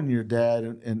 man, knowing your dad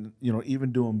and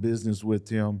even doing business with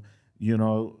him,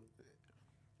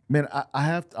 man,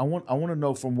 I want to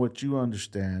know from what you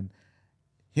understand,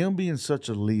 him being such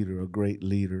a leader, a great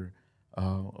leader,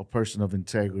 a person of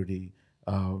integrity,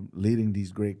 leading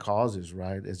these great causes,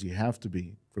 right? As you have to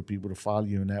be for people to follow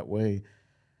you in that way.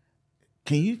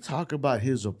 Can you talk about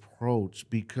his approach?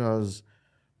 Because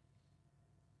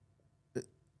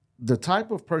the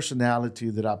type of personality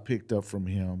that I picked up from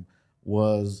him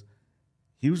was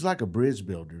he was like a bridge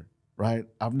builder, right?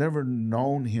 I've never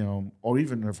known him or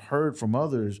even have heard from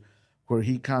others where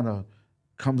he kind of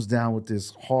comes down with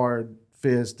this hard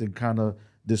fist and kind of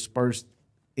dispersed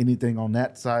anything on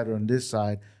that side or on this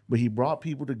side. But he brought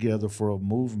people together for a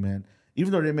movement,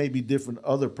 even though there may be different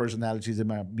other personalities that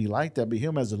might be like that. But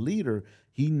him as a leader,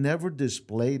 he never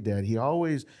displayed that. He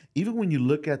always, even when you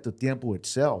look at the Tiempo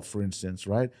itself, for instance,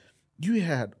 right? You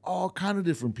had all kind of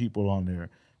different people on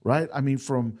there, right? I mean,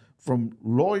 from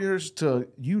lawyers to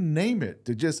you name it,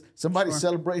 to just somebody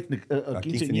celebrating a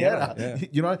quinceañera,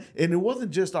 yeah. And it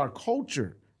wasn't just our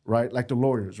culture, right? Like the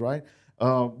lawyers, right?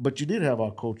 But you did have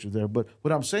our culture there. But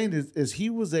what I'm saying is he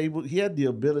had the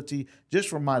ability, just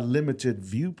from my limited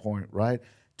viewpoint, right,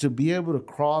 to be able to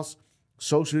cross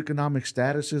socioeconomic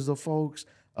statuses of folks,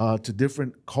 to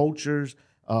different cultures,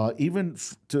 even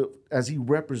as he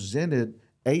represented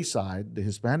a side, the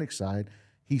Hispanic side,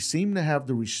 he seemed to have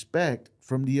the respect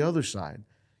from the other side.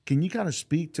 Can you kind of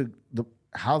speak to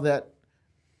how that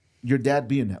your dad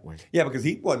being that way? Yeah, because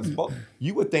he wasn't.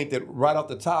 You would think that right off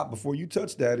the top, before you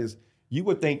touch that, you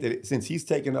would think that since he's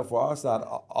taking up for our side,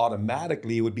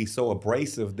 automatically it would be so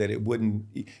abrasive that it wouldn't.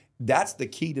 That's the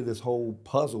key to this whole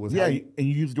puzzle. Is and you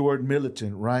use the word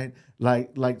militant, right?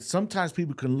 Like sometimes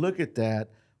people can look at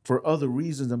that for other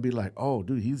reasons and be like, oh,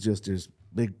 dude, he's just this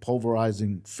big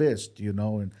pulverizing fist,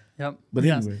 And yep. But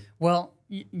anyway, well,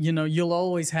 you'll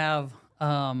always have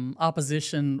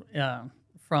opposition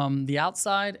from the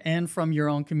outside and from your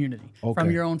own community,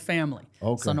 from your own family.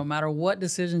 Okay. So no matter what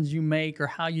decisions you make or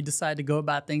how you decide to go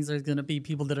about things, there's going to be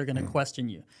people that are going to question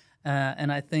you.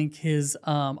 And I think his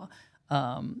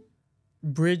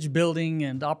bridge building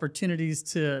and opportunities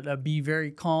to be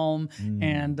very calm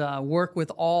and work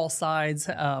with all sides.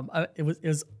 It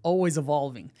was always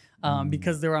evolving.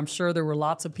 Because I'm sure there were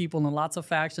lots of people and lots of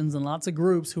factions and lots of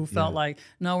groups who felt like,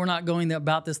 no, we're not going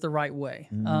about this the right way.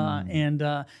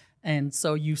 And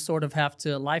so you sort of have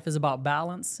to, life is about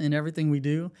balance in everything we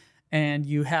do. And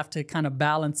you have to kind of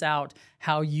balance out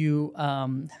how you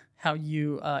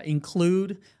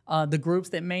include the groups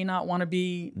that may not want to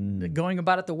be going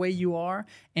about it the way you are,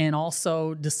 and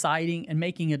also deciding and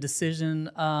making a decision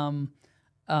how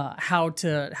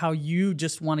you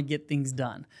just want to get things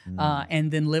done,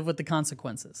 and then live with the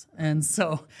consequences. And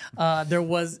so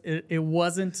it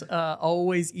wasn't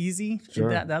always easy.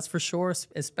 Sure. That's for sure,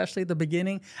 especially at the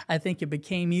beginning. I think it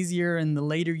became easier in the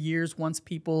later years once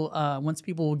people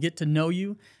will get to know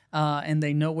you. And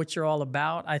they know what you're all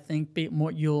about. I think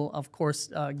you'll, of course,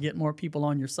 get more people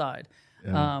on your side.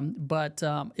 Yeah. But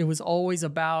it was always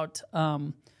about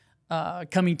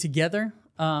coming together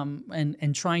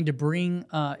and trying to bring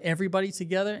everybody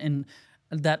together. And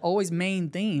that always main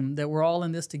theme that we're all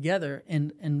in this together.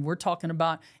 And we're talking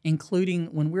about including,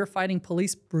 when we're fighting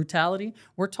police brutality,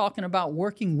 we're talking about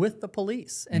working with the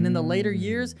police. And in the later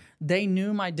years, they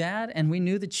knew my dad and we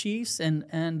knew the chiefs, and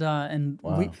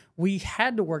wow. we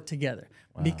had to work together.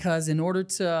 Wow. Because in order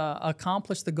to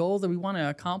accomplish the goals that we want to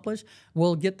accomplish,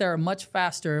 we'll get there much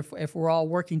faster if we're all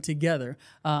working together.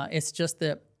 It's just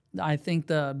that I think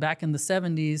back in the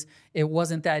 70s, it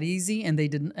wasn't that easy, and they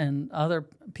didn't, and other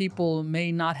people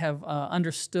may not have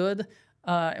understood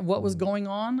what was going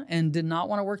on and did not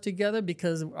want to work together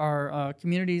because our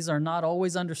communities are not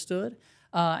always understood.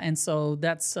 And so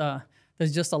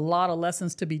there's just a lot of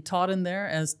lessons to be taught in there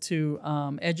as to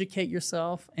educate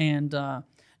yourself, and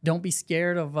don't be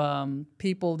scared of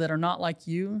people that are not like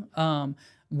you.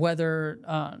 Whether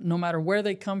no matter where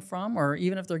they come from, or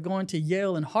even if they're going to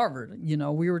Yale and Harvard,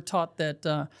 we were taught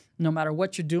that no matter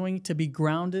what you're doing, to be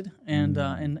grounded and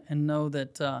know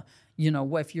that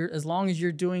if you're, as long as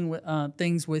you're doing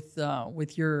things with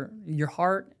your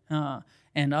heart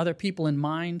and other people in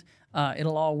mind,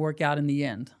 it'll all work out in the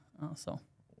end.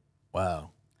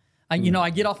 Wow. I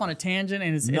get off on a tangent,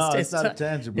 and it's not a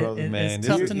tangent, brother. It's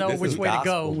tough to know which way to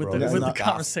go with the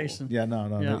conversation. Yeah,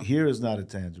 no. Here is not a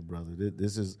tangent, brother.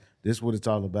 This is what it's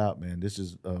all about, man. This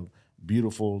is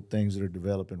beautiful things that are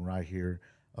developing right here.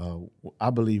 I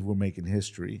believe we're making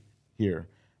history here.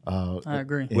 I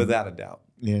agree, without a doubt.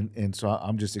 And so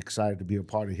I'm just excited to be a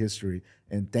part of history.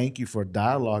 And thank you for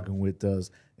dialoguing with us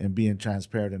and being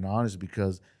transparent and honest,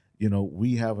 because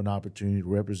we have an opportunity to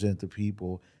represent the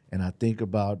people. And I think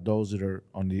about those that are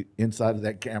on the inside of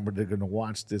that camera, they're going to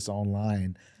watch this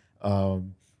online,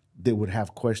 they would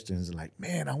have questions like,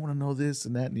 man, I want to know this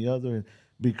and that and the other,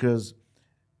 because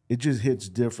it just hits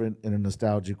different in a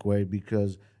nostalgic way,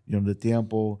 because, the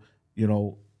Tiempo,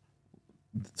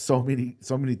 so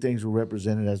many things were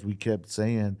represented, as we kept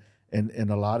saying.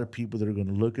 And a lot of people that are going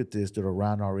to look at this that are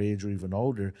around our age or even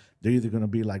older, they're either going to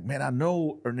be like, man, I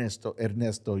know Ernesto,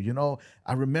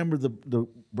 I remember the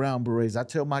brown berets. I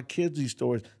tell my kids these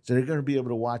stories, so they're going to be able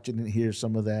to watch it and hear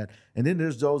some of that. And then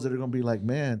there's those that are going to be like,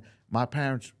 man, my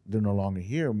parents, they're no longer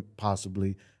here,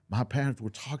 possibly. My parents were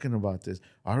talking about this.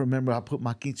 I remember I put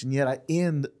my quinceañera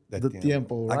in the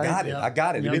Tiempo, right? I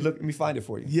got it. Let me find it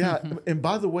for you. Yeah, and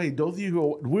by the way, those of you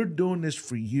who we're doing this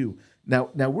for you. Now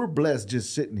we're blessed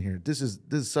just sitting here. This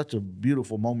is such a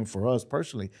beautiful moment for us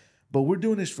personally, but we're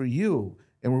doing this for you,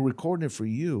 and we're recording it for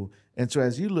you. And so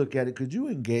as you look at it, could you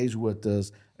engage with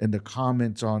us in the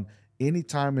comments on any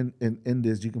time in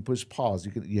this? You can push pause.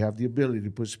 You have the ability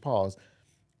to push pause,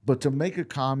 but to make a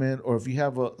comment, or if you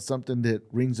have something that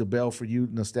rings a bell for you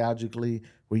nostalgically,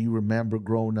 where you remember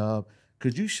growing up,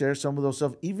 could you share some of those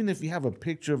stuff? Even if you have a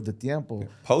picture of the Tiempo.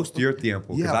 Post your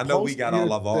Tiempo, because I know we got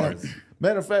all of ours.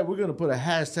 Matter of fact, we're going to put a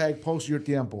hashtag, post your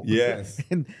Tiempo. Yes.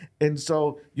 and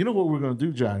so, you know what we're going to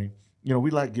do, Johnny? We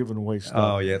like giving away stuff.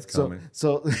 Oh, yeah, it's coming.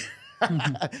 So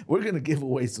we're going to give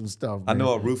away some stuff, man. I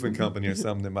know a roofing company or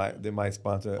something that might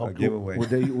sponsor a giveaway. For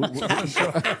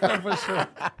sure.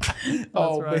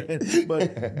 Oh, right.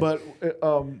 Man. But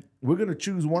we're going to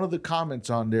choose one of the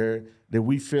comments on there that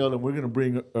we feel, and we're going to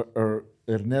bring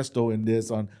Ernesto in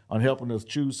this on helping us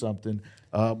choose something.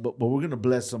 But we're going to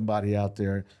bless somebody out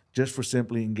there just for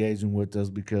simply engaging with us,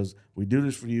 because we do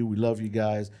this for you. We love you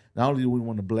guys. Not only do we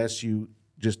want to bless you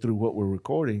just through what we're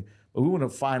recording, but we want to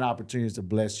find opportunities to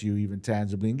bless you even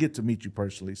tangibly and get to meet you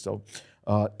personally. So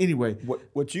anyway.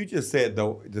 What you just said,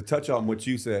 though, to touch on what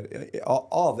you said,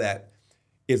 all that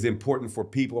is important for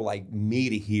people like me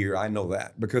to hear. I know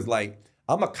that, because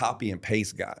I'm a copy and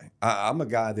paste guy. I'm a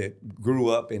guy that grew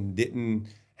up and didn't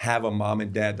have a mom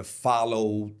and dad to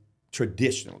follow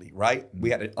traditionally, right? We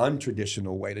had an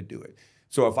untraditional way to do it.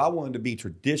 So if I wanted to be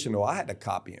traditional, I had to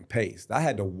copy and paste. I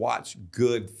had to watch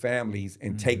good families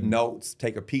and take notes,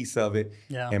 take a piece of it,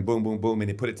 and boom, boom, boom, and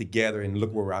then put it together and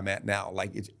look where I'm at now.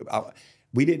 Like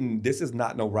this is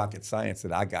not no rocket science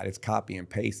that I got. It's copy and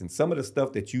paste. And some of the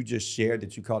stuff that you just shared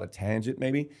that you called a tangent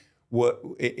maybe,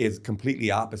 it is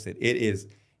completely opposite. It is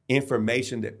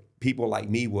information that people like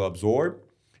me will absorb,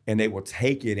 and they will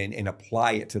take it and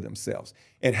apply it to themselves.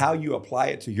 And how you apply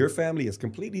it to your family is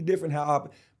completely different.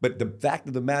 But the fact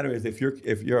of the matter is, if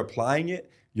you're applying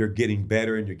it, you're getting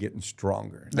better and you're getting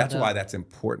stronger. That's why that's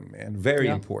important, man. Very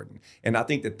important. And I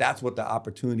think that's what the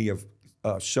opportunity of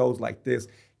shows like this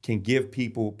can give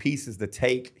people pieces to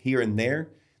take here and there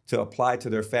to apply to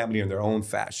their family in their own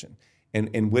fashion.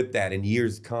 And with that, in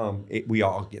years come, we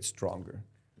all get stronger.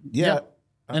 Yeah.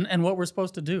 And what we're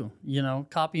supposed to do,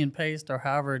 copy and paste or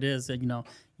however it is that,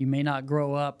 you may not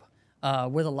grow up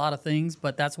with a lot of things,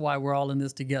 but that's why we're all in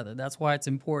this together. That's why it's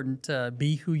important to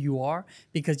be who you are,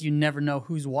 because you never know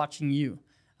who's watching you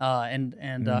and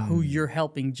who you're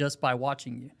helping just by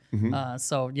watching you.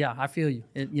 So, yeah, I feel you.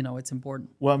 It's important.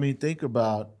 Well, I mean, think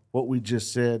about what we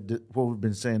just said, what we've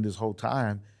been saying this whole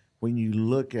time. When you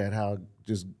look at how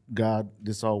just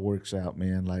this all works out,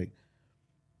 man, like,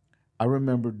 I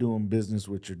remember doing business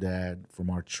with your dad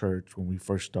from our church when we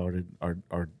first started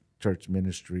our church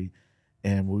ministry,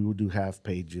 and we would do half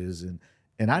pages, and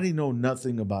I didn't know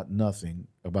nothing about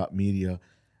media.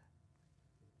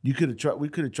 We could have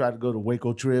tried to go to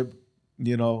Waco Trib,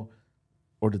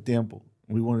 or the Temple.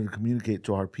 We wanted to communicate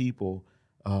to our people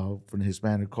from the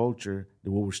Hispanic culture that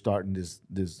we were starting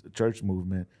this church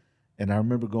movement. And I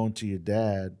remember going to your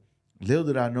dad. Little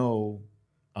did I know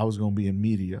I was going to be in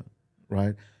media,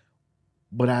 right?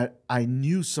 But I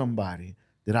knew somebody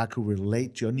that I could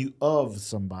relate to. I knew of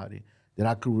somebody that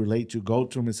I could relate to, go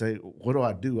to him and say,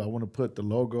 what do? I want to put the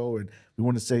logo and we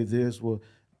want to say this. Well,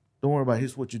 don't worry about it.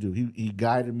 Here's what you do. He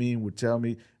guided me and would tell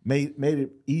me, made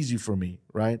it easy for me,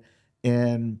 right?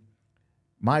 And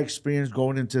my experience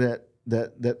going into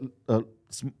that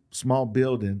small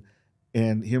building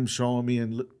and him showing me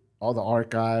and all the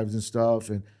archives and stuff.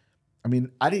 And I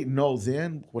mean, I didn't know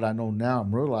then what I know now.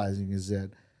 I'm realizing is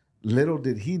that little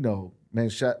did he know, man,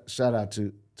 shout out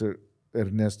to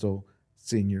Ernesto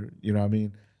Sr., you know what I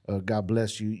mean? God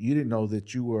bless you. You didn't know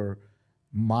that you were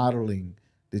modeling,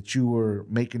 that you were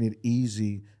making it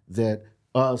easy that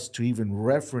us to even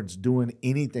reference doing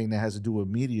anything that has to do with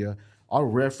media, our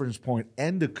reference point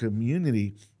and the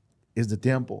community is the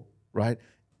Temple, right?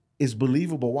 It's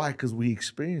believable. Why? Because we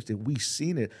experienced it. We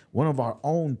seen it. One of our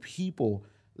own people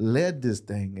led this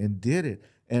thing and did it.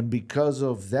 And because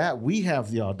of that, we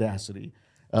have the audacity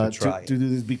to do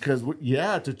this because,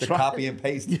 to try. Copy and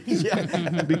paste.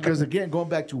 Because again, going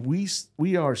back to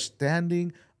we are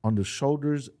standing on the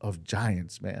shoulders of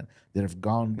giants, man, that have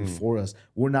gone before us.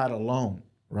 We're not alone,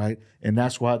 right? And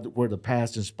that's where the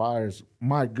past inspires.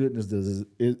 My goodness, does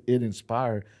it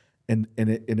inspire and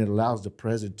it allows the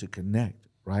present to connect,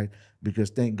 right? Because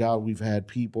thank God we've had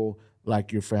people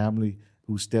like your family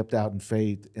who stepped out in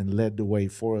faith and led the way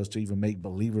for us to even make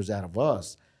believers out of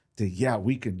us.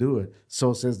 We can do it.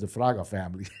 So says the Fraga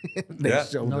family.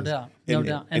 No doubt.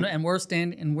 And we're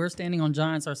standing on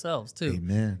giants ourselves too.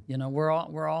 Amen. We're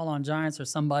all on giants or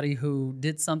somebody who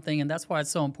did something, and that's why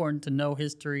it's so important to know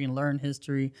history and learn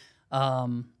history.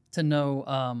 To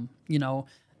know,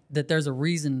 that there's a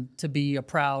reason to be a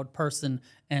proud person,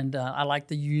 and I like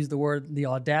to use the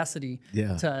audacity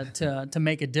to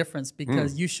make a difference,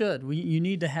 because you should. You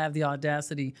need to have the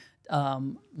audacity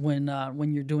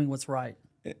when you're doing what's right.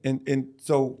 And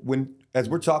so as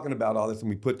we're talking about all this and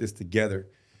we put this together,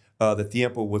 the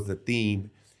Tiempo was the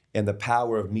theme, and the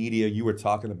power of media. You were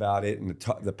talking about it, and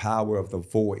the power of the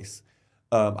voice.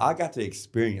 I got to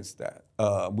experience that.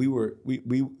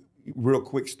 Real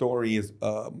quick story is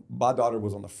my daughter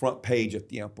was on the front page of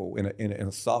Tiempo in a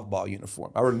softball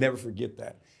uniform. I will never forget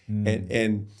that.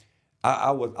 And I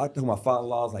told my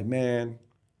father-in-law, I was like, man,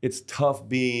 it's tough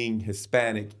being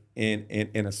Hispanic in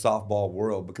a softball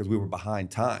world, because we were behind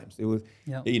times. It was,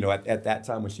 at that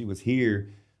time when she was here,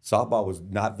 softball was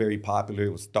not very popular.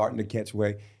 It was starting to catch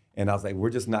way. And I was like, we're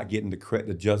just not getting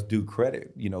the just due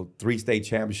credit. 3 state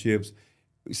championships,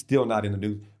 still not in the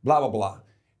news, blah, blah, blah.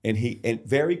 And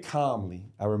very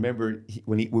calmly, I remember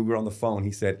when we were on the phone,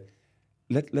 he said,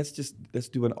 let's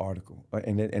do an article.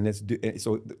 And let's do, and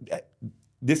so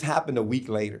this happened a week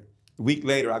later. A week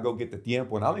later, I go get the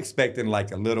Tiempo, and I'm expecting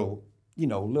like a little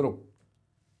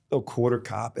quarter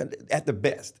cop at the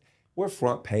best. We're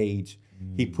front page.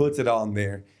 He puts it on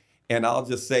there. And I'll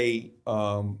just say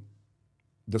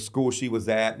the school she was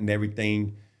at and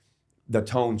everything, the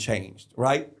tone changed,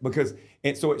 right?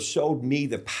 And so it showed me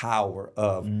the power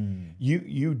of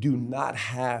you do not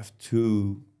have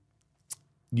to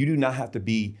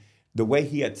be. The way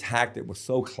he attacked it was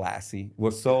so classy,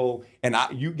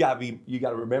 you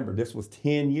gotta remember, this was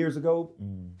 10 years ago,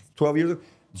 12 years ago.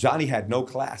 Johnny had no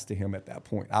class to him at that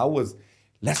point. I was,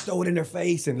 let's throw it in their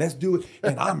face and let's do it.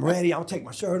 And I'm ready, I'll take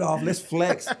my shirt off, let's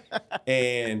flex.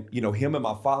 And him and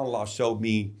my father-in-law showed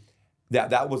me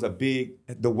that was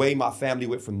the way my family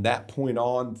went from that point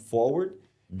on forward,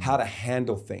 how to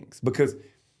handle things. Because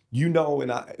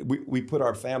we put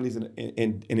our families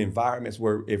in environments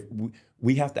where if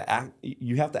we have to act,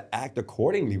 you have to act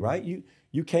accordingly, right?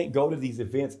 You can't go to these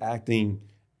events acting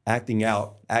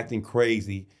out, acting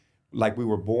crazy like we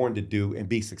were born to do and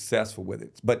be successful with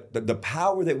it. But the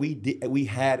power that we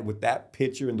had with that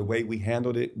picture and the way we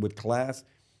handled it with class,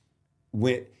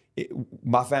 my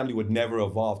family would never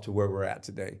evolve to where we're at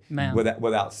today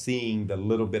without seeing the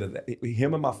little bit of that.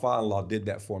 Him and my father-in-law did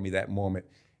that for me that moment.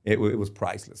 It was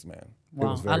priceless, man. Wow,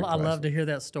 It was very I love priceless. to hear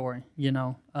that story.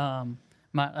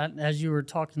 As you were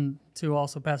talking to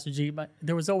also Pastor G, but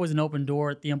there was always an open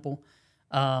door at Tiempo.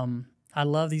 I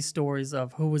love these stories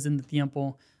of who was in the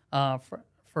Tiempo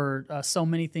for so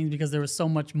many things, because there was so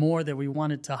much more that we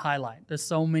wanted to highlight. There's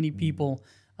so many people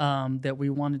that we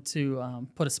wanted to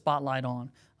put a spotlight on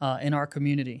in our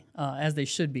community, as they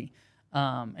should be.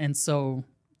 And so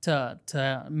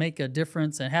to make a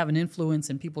difference and have an influence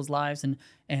in people's lives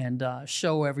and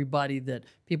show everybody that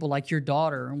people like your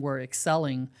daughter were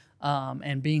excelling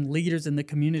and being leaders in the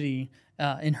community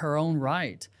in her own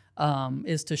right,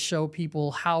 is to show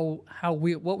people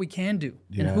what we can do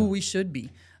and who we should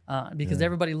be, because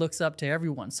everybody looks up to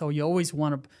everyone. So you always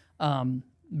want to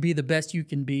be the best you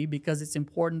can be, because it's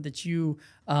important that you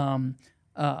have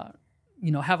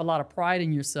a lot of pride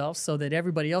in yourself, so that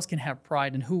everybody else can have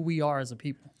pride in who we are as a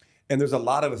people. And there's a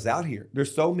lot of us out here.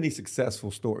 There's so many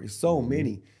successful stories, so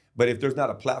many. But if there's not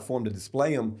a platform to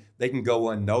display them, they can go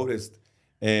unnoticed.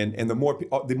 And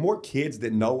the more kids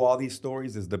that know all these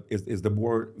stories is the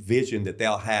more vision that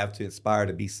they'll have to aspire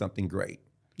to be something great.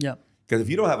 Yeah. Because if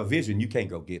you don't have a vision, you can't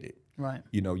go get it. Right.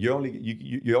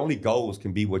 Your only goals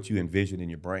can be what you envision in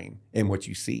your brain and what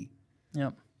you see.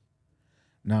 Yep.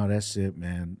 No, that's it,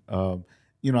 man. I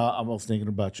was thinking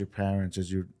about your parents as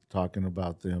you're talking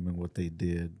about them and what they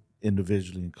did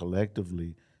individually and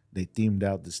collectively. They themed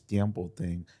out this Tiempo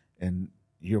thing, and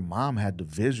your mom had the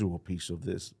visual piece of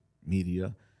this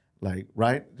media,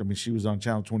 right? I mean, she was on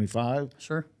Channel 25.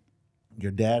 Sure.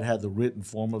 Your dad had the written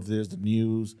form of this, the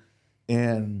news,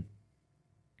 and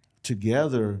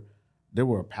together they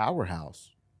were a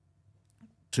powerhouse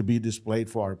to be displayed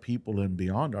for our people and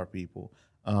beyond our people.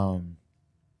 Man,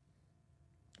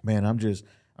 I'm just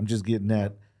getting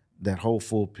that whole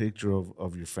full picture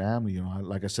of your family.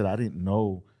 Like I said, I didn't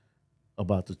know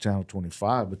about the Channel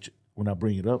 25, but when I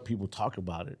bring it up, people talk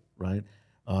about it, right?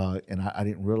 And I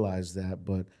didn't realize that,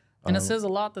 but and it says a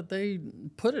lot that they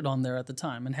put it on there at the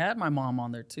time and had my mom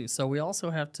on there too. So we also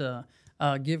have to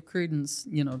give credence,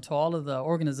 to all of the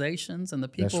organizations and the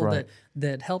people right.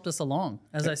 that helped us along.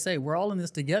 As I say, we're all in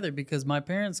this together, because my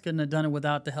parents couldn't have done it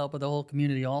without the help of the whole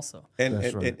community also.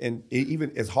 And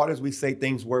even as hard as we say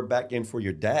things were back then for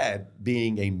your dad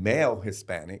being a male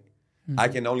Hispanic, I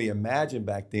can only imagine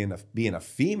back then being a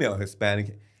female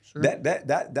Hispanic. Sure.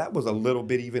 That was a little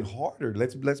bit even harder.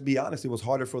 Let's be honest. It was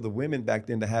harder for the women back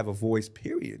then to have a voice.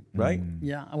 Period. Right?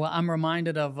 Yeah. Well, I'm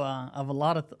reminded of a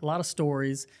lot of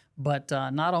stories, but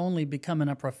not only becoming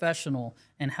a professional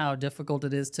and how difficult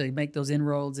it is to make those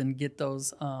inroads and get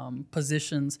those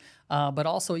positions, but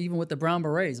also even with the Brown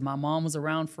Berets. My mom was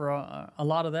around for a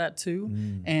lot of that too,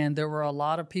 and there were a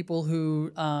lot of people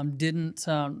who didn't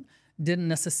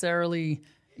necessarily,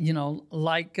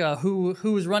 like who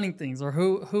was running things or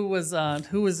who was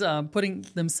putting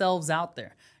themselves out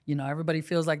there. Everybody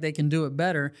feels like they can do it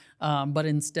better, but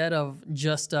instead of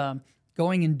just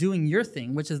going and doing your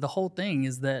thing, which is the whole thing,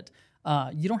 is that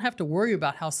you don't have to worry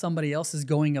about how somebody else is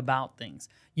going about things.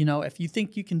 If you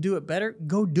think you can do it better,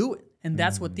 go do it. And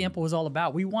that's what Tiempo was all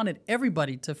about. We wanted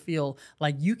everybody to feel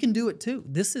like you can do it too.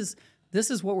 This is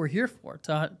what we're here for,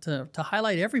 to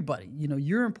highlight everybody.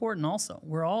 You're important also.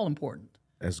 We're all important.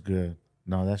 That's good.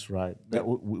 No, that's right. That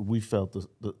we felt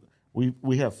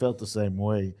we have felt the same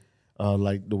way.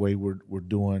 Like the way we're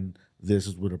doing this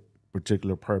is with a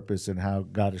particular purpose and how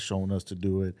God has shown us to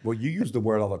do it. Well, you use the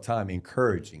word all the time,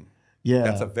 encouraging.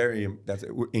 Yeah, that's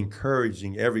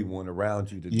encouraging everyone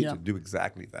around you to do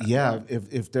exactly that. Yeah,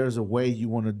 if there's a way you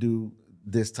want to do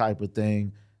this type of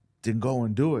thing, then go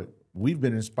and do it. We've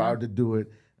been inspired to do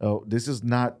it. This is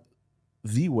not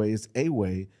the way; it's a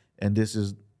way, and this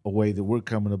is a way that we're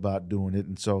coming about doing it.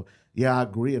 And so, yeah, I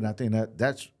agree. And I think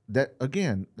that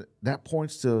again, that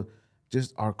points to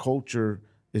just our culture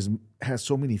has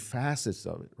so many facets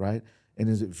of it, right? And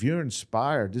if you're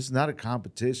inspired, this is not a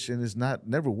competition. It's not,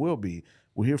 never will be.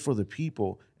 We're here for the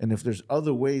people. And if there's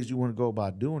other ways you want to go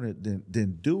about doing it,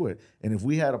 then do it. And if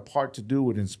we had a part to do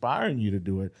with inspiring you to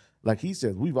do it, like he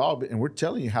said, we've all been, and we're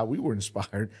telling you how we were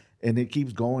inspired, and it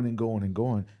keeps going and going and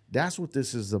going. That's what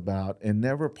this is about, and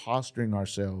never posturing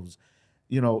ourselves,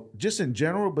 just in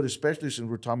general, but especially since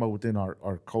we're talking about within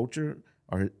our culture,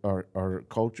 our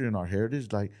culture and our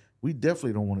heritage, like we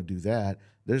definitely don't want to do that.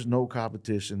 There's no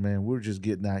competition, man. We're just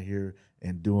getting out here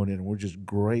and doing it, and we're just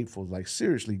grateful, like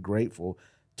seriously grateful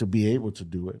to be able to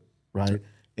do it, right?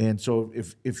 And so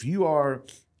if you are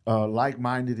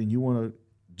like-minded and you want to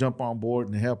jump on board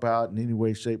and help out in any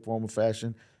way, shape, form, or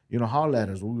fashion, holler at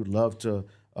us. We would love to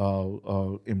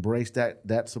embrace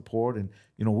that support, and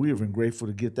we have been grateful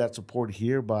to get that support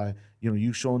here by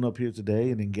you showing up here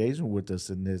today and engaging with us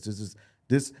in this.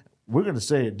 This we're going to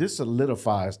say it. This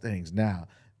solidifies things now.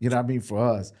 For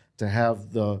us to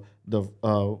have the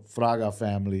Fraga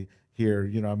family here.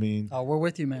 Oh, we're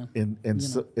with you, man. And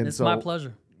it's my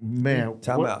pleasure. Man,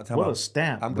 time out. A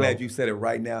stamp. I'm glad you said it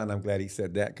right now, and I'm glad he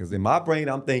said that, because in my brain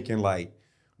I'm thinking like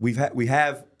we have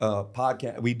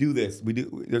podcast. We do this.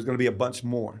 There's going to be a bunch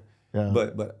more. Yeah.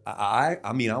 But I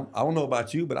don't know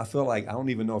about you, but I feel like I don't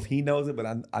even know if he knows it, but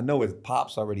I know his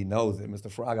pops already knows it.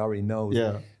 Mr. Fraga already knows.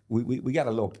 Yeah. We got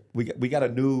a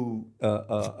new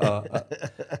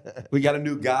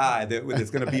guy that's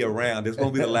going to be around. This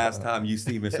won't be the last time you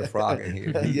see Mr. Fraga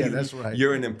here. Yeah, that's right.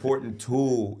 You're an important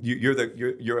tool.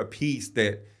 You're a piece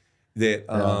that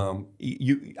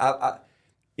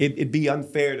it'd be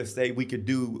unfair to say we could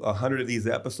do 100 of these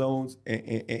episodes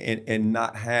and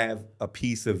not have a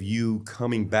piece of you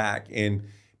coming back and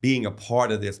being a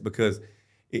part of this, because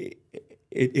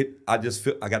I just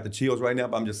feel, I got the chills right now,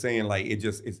 but I'm just saying, like,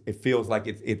 it feels like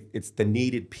it's the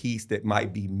needed piece that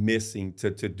might be missing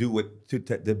to do it,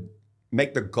 to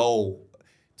make the goal,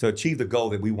 to achieve the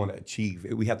goal that we want to achieve.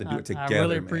 We have to do it together. I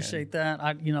really appreciate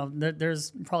that.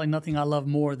 There's probably nothing I love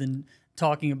more than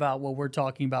talking about what we're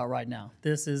talking about right now.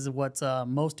 This is what's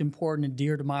most important and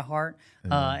dear to my heart,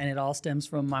 and it all stems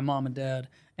from my mom and dad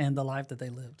and the life that they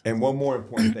lived. And one more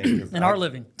important thing. And our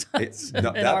living.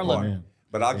 Living.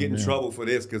 But I'll get in trouble for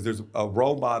this, because there's a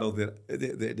role model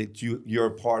that you're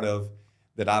a part of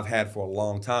that I've had for a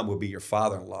long time would be your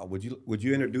father-in-law. Would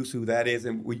you introduce who that is?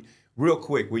 And real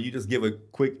quick, will you just give a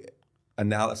quick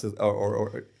analysis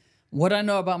or what I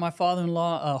know about my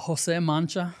father-in-law, Jose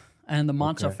Mancha, and the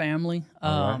Mancha family.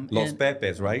 Right. Los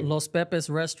Pepes, right? Los Pepes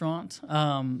restaurant.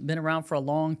 Been around for a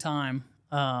long time.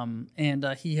 And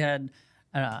he had,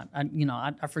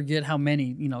 I forget how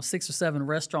many, 6 or 7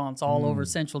 restaurants all over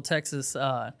Central Texas,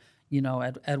 at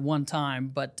one time.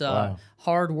 But Wow.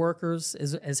 hard workers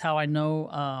is how I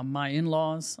know my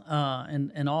in-laws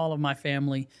and all of my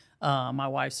family, my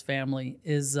wife's family,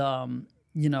 is,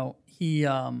 he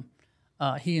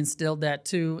instilled that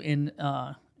too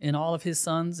in all of his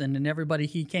sons and in everybody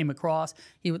he came across.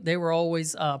 They were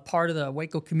always part of the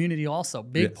Waco community also,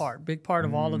 big part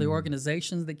of all of the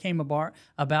organizations that came about,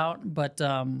 but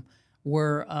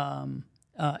were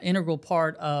integral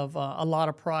part of a lot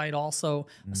of pride also,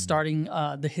 starting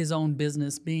his own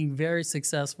business, being very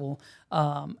successful,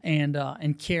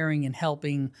 and caring and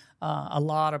helping a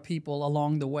lot of people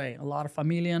along the way, a lot of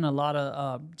familia and a lot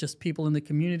of just people in the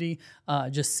community,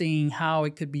 just seeing how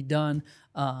it could be done,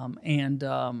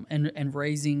 and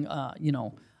raising,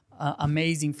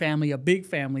 amazing family, a big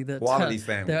family, quality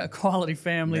family, the quality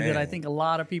family Man. that I think a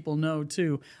lot of people know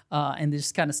too, and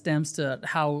this kind of stems to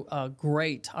how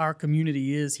great our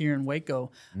community is here in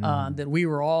Waco. That we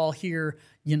were all here.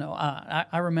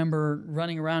 I remember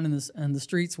running around in the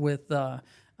streets with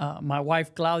my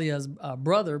wife Claudia's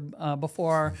brother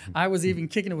before I was even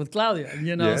kicking it with Claudia.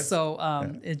 Yes. So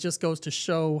it just goes to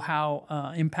show how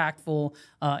impactful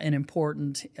and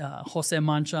important Jose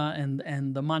Mancha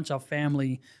and the Mancha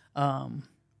family.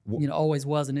 Always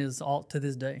was and is all to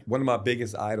this day. One of my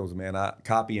biggest idols, man. I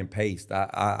copy and paste.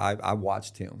 I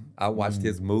watched him. I watched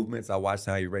his movements. I watched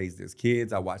how he raised his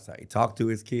kids. I watched how he talked to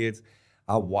his kids.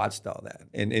 I watched all that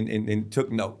and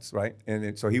took notes, right?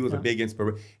 And so he was a big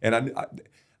inspiration. And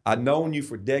I've known you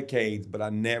for decades, but I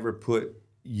never put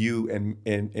you and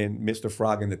Mr.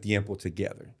 Fraga and the Tiempo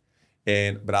together.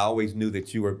 But I always knew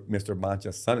that you were Mr.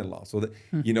 Mancha's son-in-law. So that,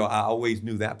 I always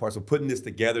knew that part. So putting this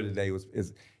together today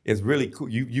is really cool.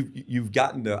 You've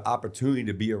gotten the opportunity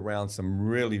to be around some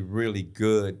really, really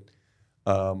good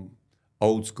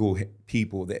old school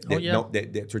people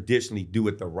that traditionally do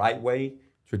it the right way,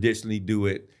 traditionally do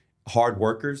it hard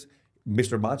workers.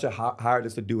 Mr. Mancha hired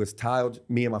us to do his tile,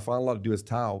 me and my father-in-law to do his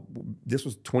tile. This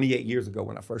was 28 years ago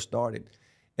when I first started.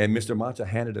 And Mr. Mancha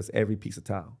handed us every piece of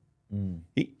tile.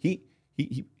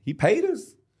 He paid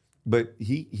us, but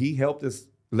he helped us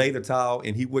lay the tile,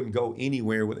 and he wouldn't go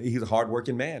anywhere. He's a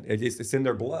hardworking man. It's in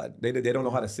their blood. They don't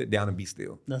know how to sit down and be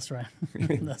still. That's right.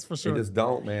 That's for sure. They just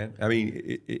don't, man. I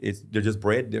mean, they're just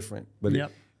bred different. But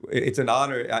it's an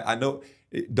honor. I know.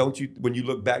 Don't you? When you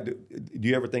look back, do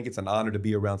you ever think it's an honor to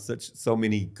be around so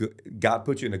many good? God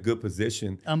put you in a good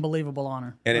position. Unbelievable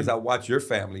honor. And as I watch your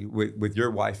family with your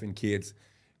wife and kids,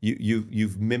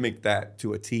 you've mimicked that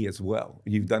to a T as well.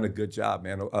 You've done a good job,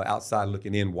 man. Outside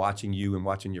looking in, watching you and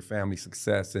watching your family's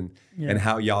success and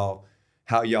how y'all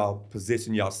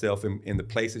position yourself in the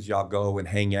places y'all go and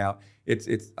hang out.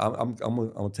 I'm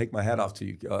gonna take my hat off to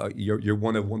you. You're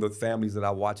one of the families that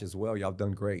I watch as well. Y'all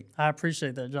done great. I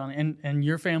appreciate that, Johnny, and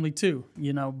your family too.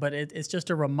 But it's just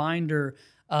a reminder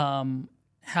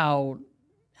how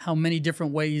many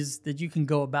different ways that you can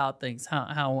go about things,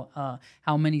 how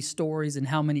many stories and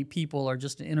how many people are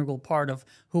just an integral part of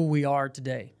who we are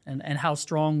today and how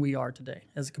strong we are today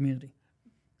as a community.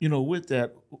 With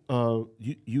that,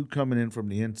 you coming in from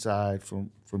the inside, from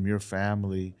your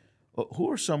family,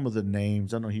 who are some of the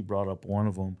names? I know he brought up one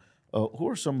of them. Who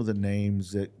are some of the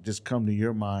names that just come to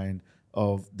your mind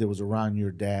that was around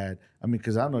your dad? I mean,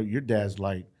 because I know your dad's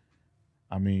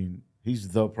he's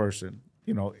the person.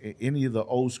 Any of the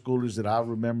old schoolers that I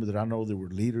remember that I know that were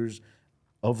leaders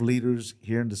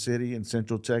here in the city in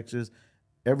Central Texas,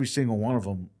 every single one of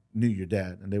them knew your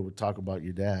dad, and they would talk about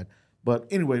your dad. But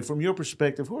anyway, from your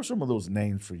perspective, who are some of those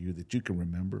names for you that you can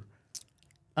remember?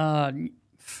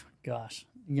 Gosh,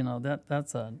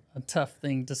 that's a tough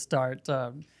thing to start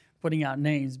putting out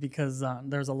names because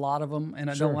there's a lot of them, and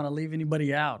I don't want to leave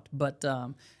anybody out. But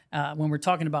when we're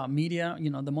talking about media,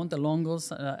 the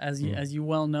Montelongos, as you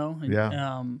well know,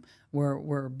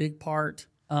 were a big part.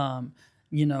 Manuel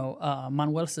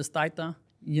Sestaita,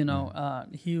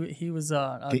 he was.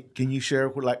 Can you share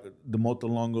with the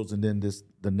Montelongos and then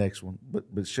the next one,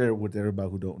 but share it with everybody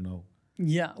who don't know?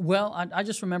 Yeah, well, I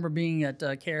just remember being at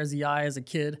KRZI as a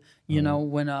kid.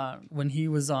 When he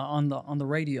was on the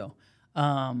radio.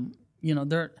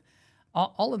 There,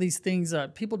 all of these things.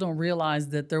 People don't realize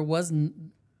that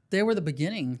they were the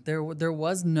beginning. There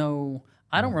was no.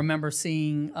 I don't remember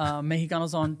seeing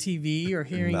Mexicanos on TV or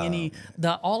hearing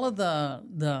all of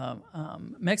the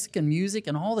Mexican music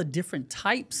and all the different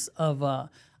types of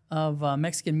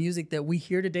Mexican music that we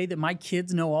hear today that my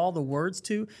kids know all the words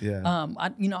to.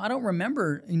 I don't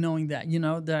remember knowing that.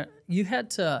 That you had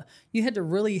to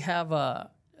really have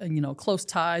close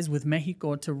ties with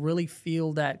Mexico to really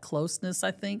feel that closeness,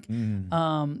 I think. It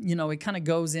kind of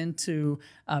goes into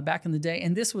back in the day.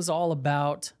 And this was all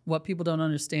about what people don't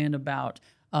understand about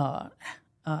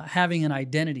having an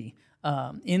identity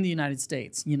in the United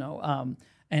States,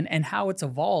 and how it's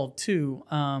evolved too.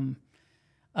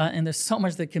 And there's so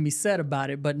much that can be said about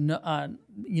it, but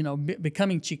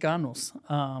becoming Chicanos,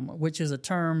 which is a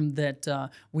term that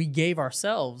we gave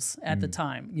ourselves at the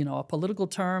time, a political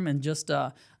term and just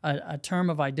a term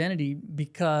of identity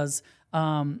because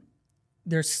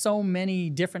there's so many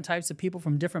different types of people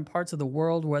from different parts of the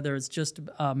world, whether it's just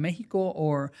Mexico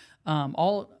or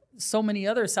so many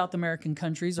other South American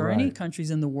countries or any countries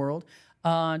in the world.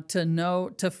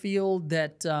 To feel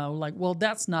that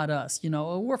that's not us.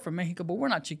 We're from Mexico, but we're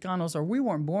not Chicanos, or we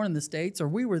weren't born in the States, or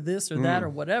we were this or that or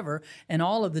whatever. And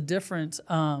all of the different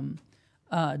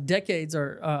decades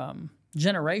or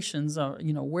generations,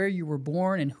 where you were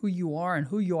born and who you are and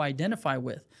who you identify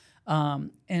with.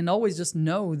 And always just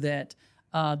know that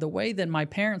the way that my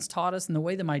parents taught us and the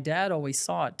way that my dad always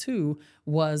saw it too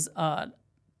was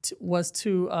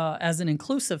to as an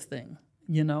inclusive thing.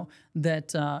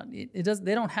 That it does.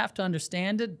 They don't have to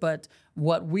understand it, but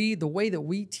the way that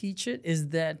we teach it is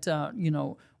that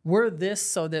we're this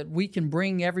so that we can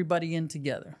bring everybody in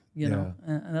together.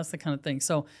 And that's the kind of thing.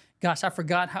 So, gosh, I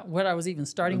forgot what I was even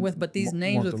starting with, but these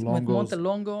names with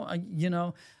Montelongo,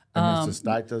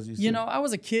 I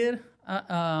was a kid,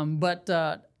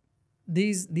 but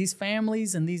these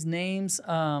families and these names,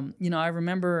 I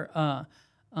remember.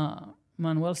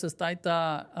 Manuel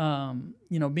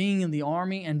Sestaita, being in the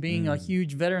Army and being a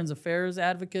huge Veterans Affairs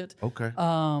advocate. Okay.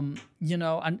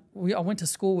 I went to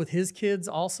school with his kids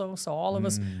also. So all of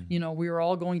us, we were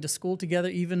all going to school together.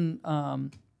 Even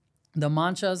the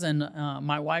Manchas and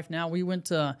my wife now, we went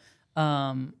to,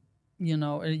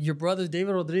 your brothers,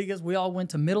 David Rodriguez, we all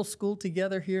went to middle school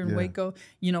together here in Waco.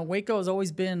 Waco has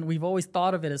always been, we've always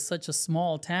thought of it as such a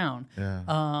small town.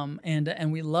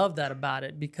 And we love that about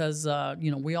it because,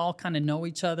 we all kind of know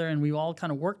each other and we all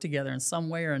kind of work together in some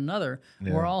way or another.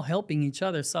 We're all helping each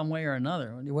other some way or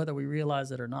another, whether we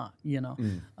realize it or not,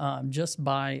 just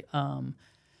by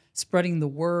spreading the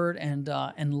word and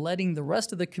letting the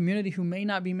rest of the community who may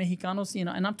not be Mexicanos,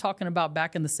 and I'm talking about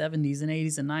back in the 70s and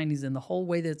 80s and 90s and the whole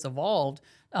way that it's evolved,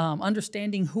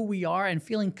 understanding who we are and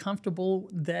feeling comfortable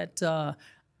that,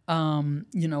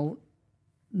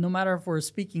 no matter if we're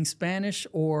speaking Spanish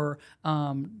or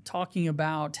talking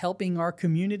about helping our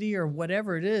community or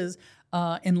whatever it is,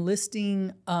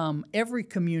 enlisting every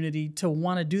community to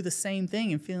want to do the same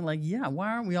thing and feeling like,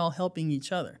 why aren't we all helping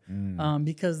each other?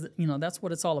 Because that's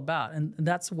what it's all about, and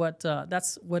that's what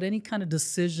any kind of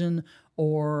decision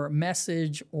or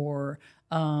message or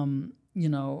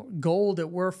goal that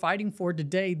we're fighting for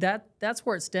today. That's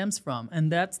where it stems from,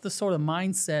 and that's the sort of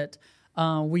mindset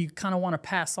we kind of want to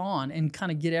pass on and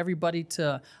kind of get everybody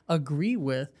to agree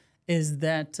with. Is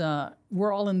that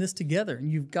we're all in this together.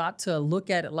 And you've got to look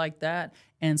at it like that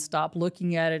and stop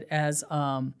looking at it as,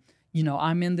 I'm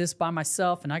in this by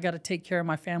myself and I got to take care of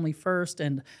my family first.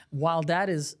 And while that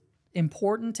is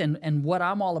important and what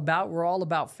I'm all about, we're all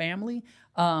about family,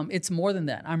 it's more than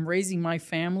that. I'm raising my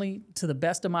family to the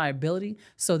best of my ability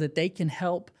so that they can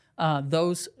help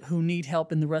those who need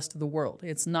help in the rest of the world.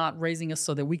 It's not raising us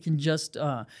so that we can just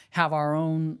have our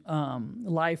own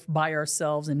life by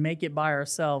ourselves and make it by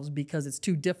ourselves because it's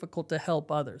too difficult to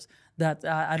help others. That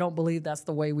I don't believe that's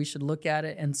the way we should look at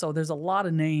it. And so there's a lot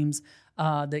of names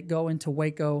that go into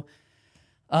Waco.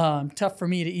 Tough for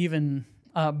me to even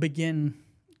begin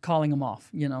calling them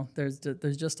off. There's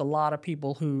just a lot of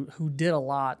people who did a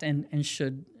lot and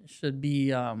should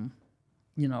be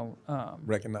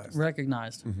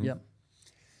recognized. Mm-hmm. Yep.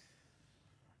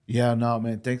 Yeah, no,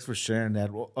 man. Thanks for sharing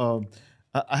that. Well,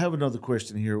 I have another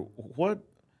question here.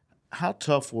 How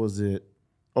tough was it,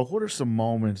 or what are some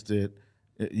moments that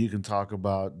you can talk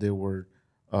about? There were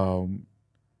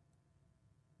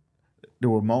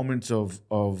moments of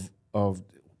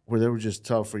where they were just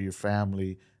tough for your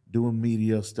family doing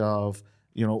media stuff.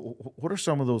 What are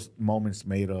some of those moments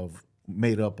made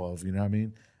up of? You know what I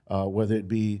mean? Whether it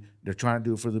be they're trying to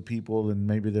do it for the people and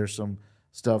maybe there's some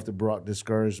stuff that brought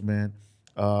discouragement.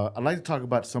 I'd like to talk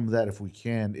about some of that if we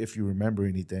can, if you remember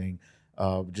anything,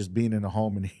 just being in a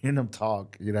home and hearing them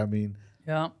talk, you know what I mean?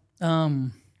 Yeah.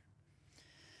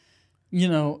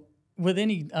 With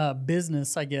any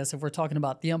business, I guess, if we're talking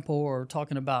about Tiempo or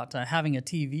talking about having a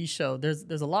TV show, there's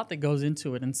a lot that goes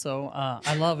into it. And so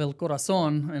I love El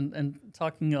Corazón and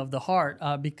talking of the heart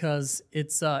because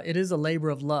it is a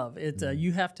labor of love.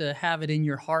 You have to have it in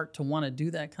your heart to want to do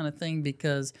that kind of thing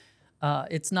because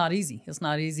it's not easy. It's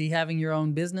not easy having your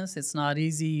own business. It's not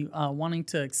easy wanting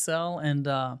to excel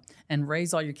and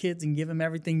raise all your kids and give them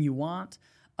everything you want.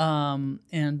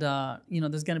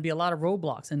 There's going to be a lot of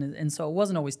roadblocks, and so it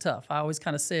wasn't always tough. I always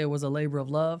kind of say it was a labor of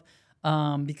love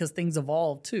because things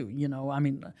evolve too.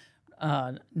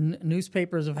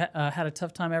 Newspapers have had a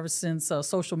tough time ever since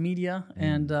social media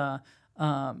and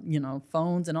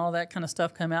phones and all that kind of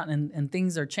stuff come out, and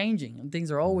things are changing, and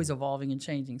things are always evolving and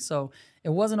changing. So it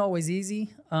wasn't always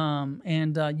easy,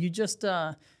 you just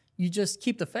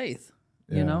keep the faith,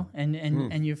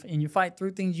 and you fight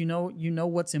through things. You know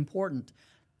what's important.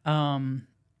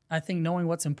 I think knowing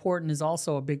what's important is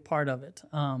also a big part of it.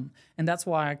 And that's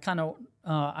why I kind of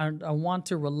I want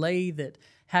to relay that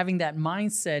having that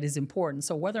mindset is important.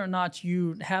 So whether or not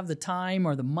you have the time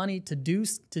or the money to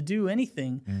do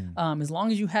anything, as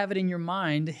long as you have it in your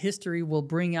mind, history will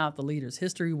bring out the leaders.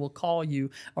 History will call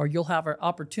you, or you'll have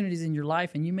opportunities in your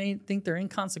life, and you may think they're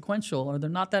inconsequential or they're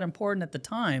not that important at the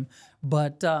time,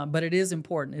 but it is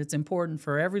important. It's important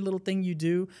for every little thing you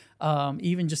do,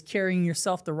 even just carrying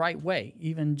yourself the right way,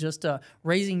 even just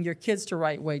raising your kids the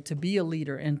right way to be a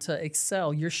leader and to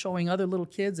excel. You're showing other little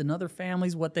kids and other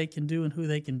families what they can do and who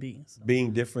they can be. So.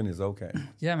 Being different is okay.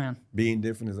 Yeah, man. Being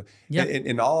different is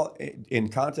in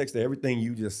context to everything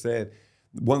you just said.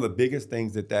 One of the biggest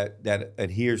things that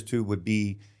adheres to would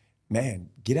be, man,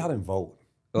 get out and vote.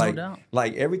 Like, no doubt.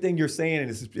 Like everything you're saying,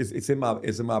 it's in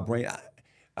my brain.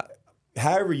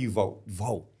 However you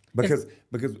vote. Because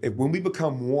when we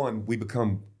become one, we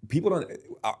become people.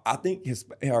 I think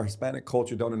our Hispanic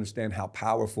culture don't understand how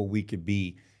powerful we could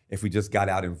be if we just got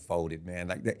out and voted, man.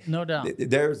 Like that, no doubt.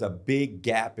 There's a big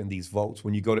gap in these votes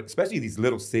when you go to, especially these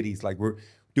little cities. Like we're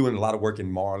doing a lot of work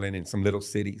in Marlin and some little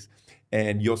cities,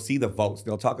 and you'll see the votes.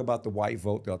 They'll talk about the white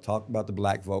vote. They'll talk about the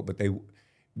black vote, but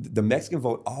the Mexican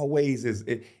vote always is.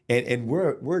 And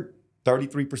we're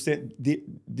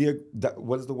 33%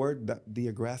 what is the word?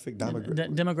 Demographic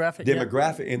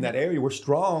Demographic in that area. We're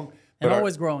strong. And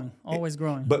always growing.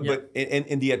 But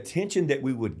the attention that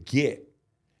we would get,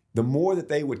 the more that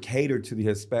they would cater to the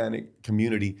Hispanic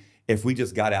community if we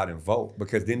just got out and vote,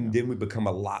 because then we become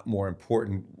a lot more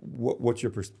important. What's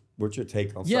your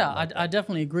take on something like that? I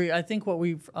definitely agree. I think what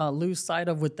we lose sight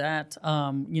of with that,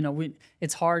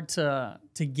 it's hard to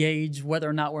gauge whether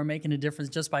or not we're making a difference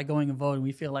just by going and voting.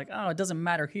 We feel like, oh, it doesn't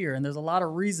matter here. And there's a lot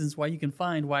of reasons why you can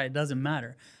find why it doesn't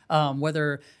matter.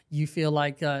 Whether you feel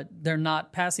like they're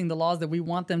not passing the laws that we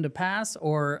want them to pass,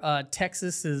 or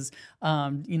Texas is,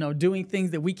 doing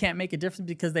things that we can't make a difference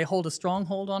because they hold a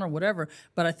stronghold on, or whatever.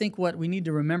 But I think what we need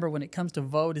to remember when it comes to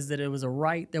vote is that it was a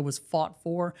right that was fought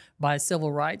for by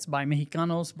civil rights, by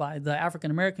Mexicanos, by the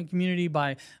African-American community,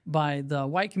 by the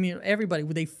white community, everybody.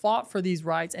 They fought for these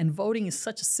rights, and voting is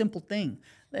such a simple thing.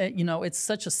 It's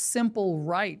such a simple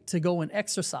right to go and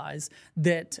exercise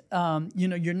that,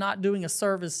 you're not doing a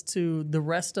service to the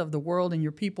rest of the world and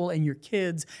your people and your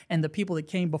kids and the people that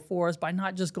came before us by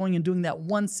not just going and doing that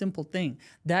one simple thing.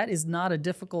 That is not a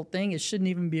difficult thing. It shouldn't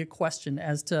even be a question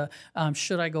as to,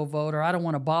 should I go vote, or I don't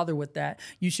want to bother with that.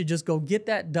 You should just go get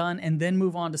that done and then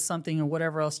move on to something and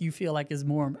whatever else you feel like is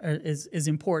more is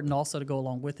important also to go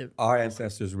along with it. Our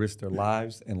ancestors risked their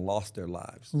lives and lost their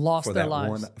lives. For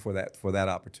that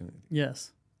opportunity.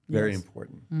 Yes. Very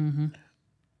important. Mm-hmm.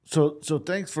 So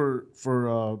thanks for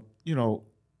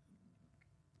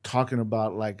talking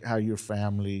about like how your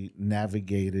family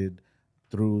navigated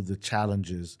through the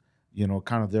challenges,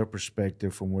 kind of their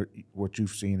perspective from what you've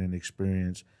seen and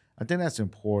experienced. I think that's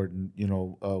important,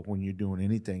 when you're doing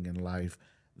anything in life,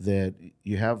 that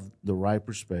you have the right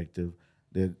perspective,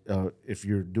 that if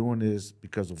you're doing this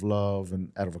because of love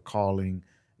and out of a calling,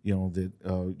 that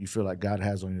you feel like God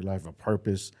has on your life a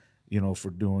purpose, for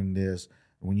doing this.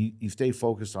 When you stay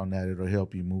focused on that, it'll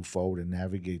help you move forward and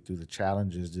navigate through the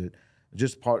challenges that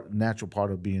just natural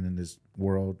part of being in this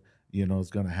world,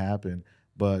 is going to happen.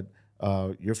 But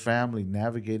your family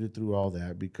navigated through all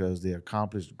that because they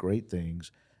accomplished great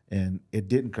things, and it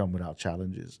didn't come without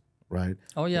challenges, right?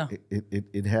 Oh yeah.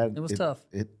 It was tough.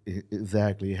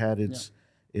 Exactly. It had its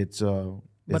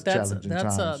but challenging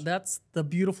times. That's the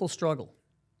beautiful struggle.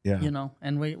 Yeah.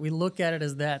 And we look at it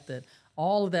as that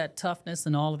all of that toughness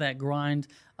and all of that grind,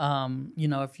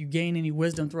 if you gain any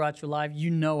wisdom throughout your life,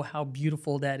 how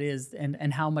beautiful that is,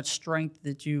 and how much strength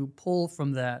that you pull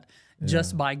from that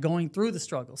just by going through the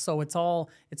struggle. So it's all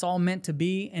meant to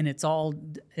be, and it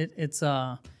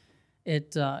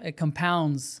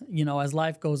compounds, as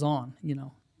life goes on,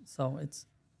 So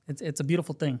it's a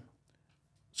beautiful thing.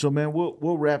 So man,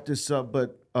 we'll wrap this up,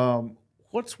 but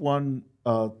what's one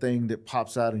thing that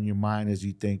pops out in your mind as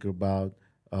you think about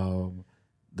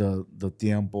the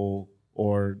Tiempo,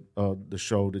 or the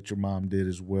show that your mom did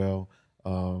as well?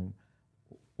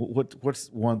 What's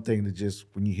one thing that just,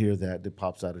 when you hear that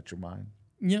pops out at your mind?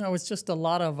 It's just a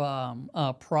lot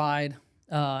of pride.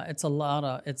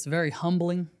 It's very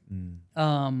humbling.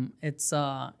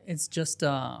 It's just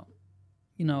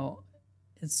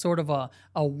it's sort of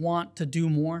a want to do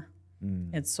more.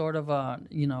 It's sort of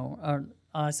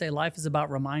I say life is about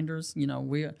reminders.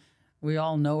 We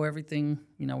all know everything.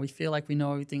 We feel like we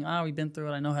know everything. We've been through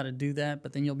it. I know how to do that.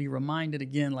 But then you'll be reminded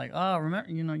again, like, remember,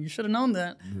 you should have known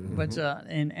that. Mm-hmm. But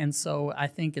and so I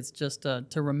think it's just to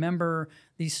remember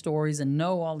these stories and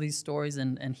know all these stories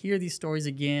and hear these stories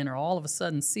again, or all of a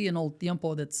sudden see an old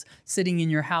Tiempo that's sitting in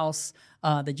your house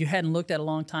that you hadn't looked at a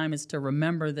long time. Is to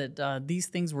remember that these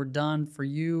things were done for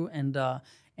you, and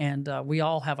we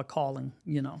all have a calling.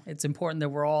 It's important that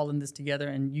we're all in this together,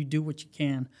 and you do what you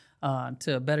can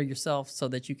to better yourself so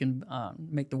that you can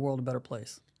make the world a better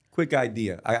place. Quick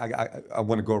idea. I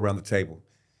want to go around the table.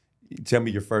 Tell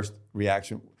me your first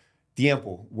reaction.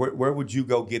 Tiempo. Where would you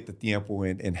go get the Tiempo,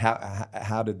 and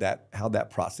how did that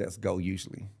process go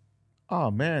usually? Oh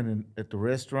man, and at the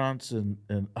restaurants and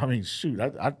I mean, shoot,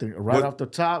 I think off the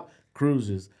top,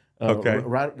 cruises. Okay.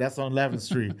 Right, that's on 11th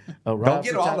Street. Don't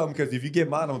get all of them, because if you get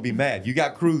mine, I'm gonna be mad. You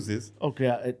got cruises.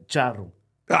 Okay, Charro.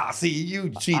 See, you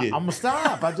cheated. I'm gonna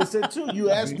stop. I just said two. You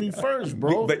asked me first,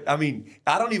 bro. But I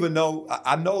don't even know.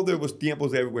 I know there was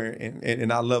Tiempos everywhere,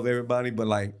 and I love everybody, but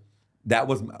like,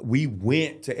 we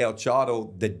went to El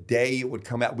Chado the day it would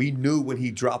come out. We knew when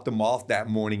he dropped them off that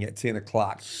morning at 10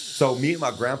 o'clock. So me and my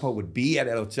grandpa would be at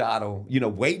El Chado,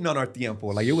 waiting on our tiempo.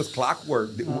 Like it was clockwork.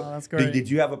 Oh, that's great. Did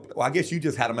you have well, I guess you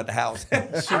just had them at the house.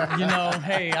 Sure,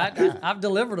 hey, I've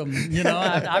delivered them.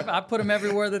 I put them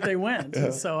everywhere that they went.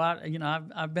 So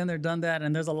I've been there, done that,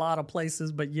 and there's a lot of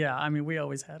places. But yeah, I mean, we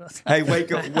always had us. Hey,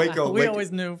 Waco. We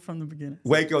always knew from the beginning.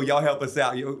 Waco, y'all help us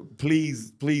out.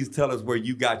 Please tell us where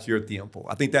you got your tiempo.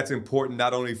 I think that's important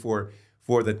not only for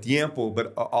the tiempo,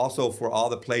 but also for all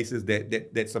the places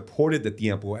that supported the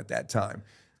tiempo at that time.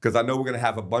 Because I know we're going to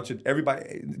have a bunch of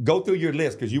everybody go through your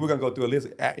list, because you were going to go through a list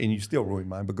and you still ruined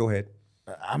mine. But go ahead.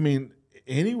 I mean,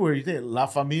 anywhere you think, La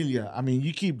Familia. I mean,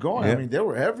 you keep going. Yeah. I mean, they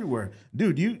were everywhere,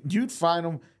 dude. You'd find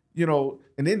them,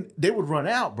 and then they would run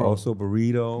out, bro. Also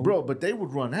burrito, bro. But they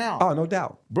would run out. Oh, no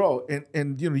doubt, bro.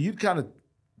 And you'd kind of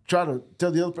try to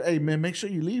tell the other person, hey, man, make sure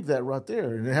you leave that right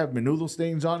there. And they have menudo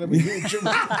stains on it.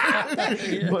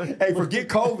 But, hey, forget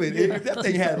COVID. That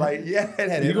thing had it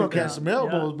had you're going to catch some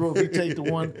elbows, bro, if you take the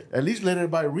one. At least let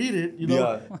everybody read it,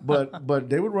 Yeah. But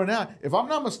they would run out. If I'm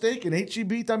not mistaken,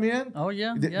 HEB también. Oh,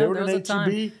 yeah. They were there in was a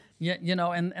time. HEB. Yeah,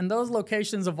 and those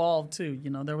locations evolved too.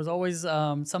 There was always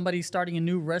somebody starting a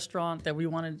new restaurant that we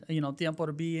wanted, Tiempo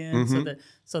to be in,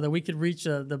 so that we could reach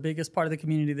the biggest part of the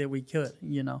community that we could.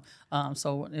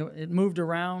 So it moved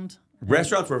around.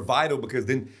 Restaurants were vital because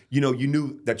then you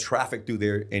knew the traffic through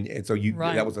there, and so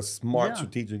that was a smart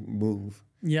strategic move.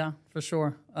 Yeah, for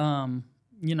sure.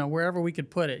 Wherever we could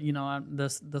put it,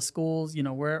 the schools,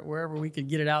 wherever we could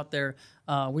get it out there,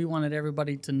 we wanted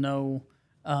everybody to know.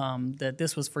 That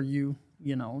this was for you,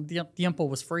 the tiempo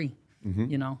was free,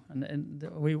 and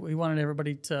we wanted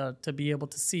everybody to be able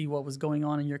to see what was going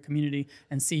on in your community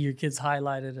and see your kids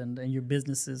highlighted and your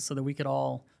businesses so that we could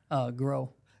all grow.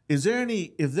 Is there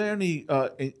any,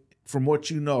 from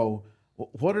what you know,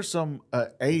 what are some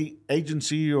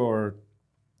agency or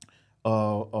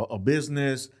a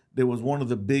business that was one of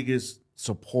the biggest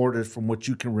supporters from what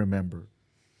you can remember?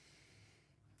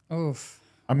 Oof.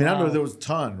 I mean, I know there was a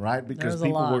ton, right? Because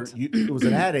people it was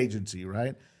an ad agency,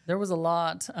 right? There was a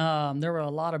lot. There were a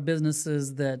lot of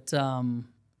businesses that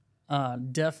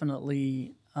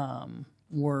definitely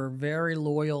were very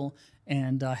loyal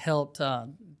and helped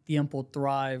Tiempo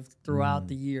thrive throughout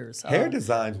the years. Hair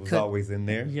designs was always in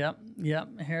there.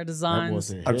 Yep. Hair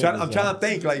designs. I'm trying to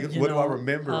think, what do I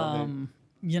remember on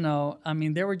I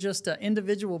mean, they were just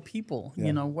individual people,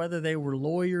 whether they were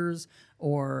lawyers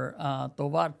or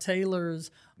Tovar tailors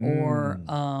or,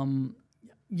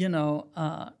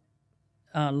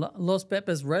 Los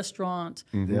Pepes restaurant.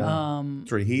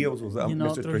 Trujillo's was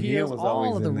Mr. Trujillo was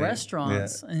always all of the in there.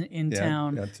 restaurants in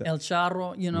town. El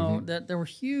Charro, that there were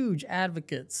huge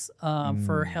advocates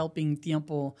for helping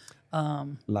Tiempo.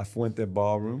 La Fuente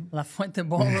Ballroom. La Fuente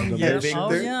Ballroom, yes.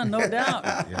 Oh, yeah, no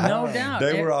doubt. No doubt.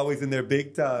 They were always in there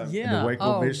big time. Yeah. The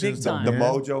Waco missions, big time. The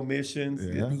Mojo missions.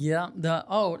 Yeah.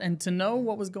 And to know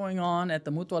what was going on at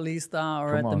the Mutualista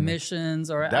or at the missions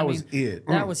That was it.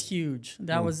 That was huge.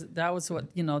 That was what,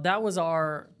 that was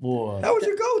our... Boy. That was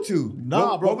your go-to.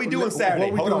 Nah, bro. What we doing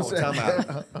Saturday? Hold on, Saturday?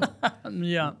 time out.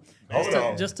 Yeah.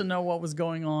 Just to know what was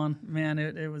going on, man,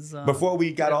 it was... Before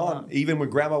we got on, even when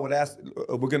Grandma would ask,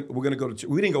 we're gonna go to church.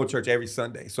 We didn't go to church every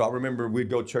Sunday. So I remember we'd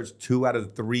go to church 2 out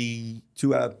of 3,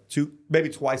 maybe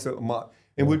twice a month.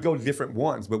 And we'd go to different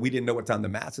ones, but we didn't know what time the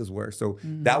masses were. So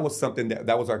that was something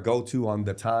that was our go-to on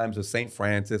the times of St.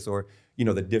 Francis, or,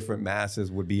 the different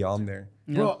masses would be on there.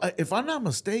 Bro, if I'm not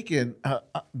mistaken,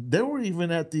 they were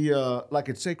even at the, like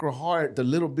at Sacred Heart, the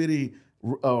little bitty...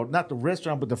 not the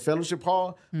restaurant, but the fellowship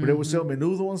hall where they would sell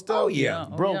menudo and stuff. Oh, yeah.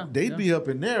 Bro, they'd be up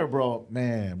in there, bro.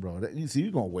 Man, bro. You see,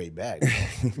 you're going way back.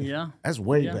 Bro. Yeah. That's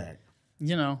way back.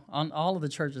 On all of the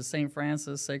churches, St.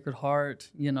 Francis, Sacred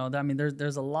Heart, I mean,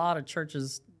 there's a lot of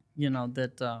churches,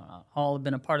 that all have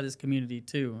been a part of this community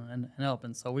too and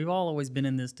helping. So we've all always been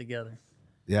in this together.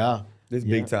 Yeah. This is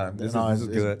big time. This is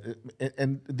good.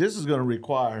 And this is going to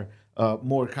require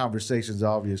more conversations,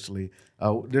 obviously.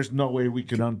 There's no way we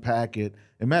can unpack it.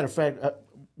 As a matter of fact,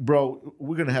 bro,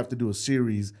 we're going to have to do a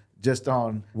series just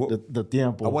on the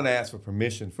tiempo. I want to ask for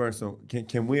permission first. So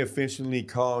can we officially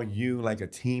call you like a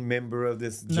team member of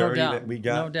this journey that we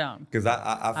got? No doubt. Because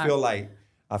I feel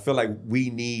like we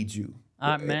need you.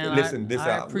 Man, Listen,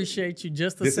 I appreciate you,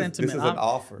 just the sentiment. This is an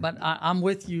offer. But I'm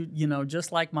with you,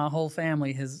 just like my whole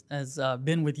family has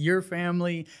been with your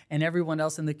family and everyone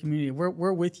else in the community.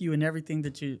 We're with you in everything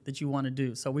that you want to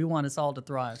do. So we want us all to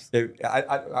thrive.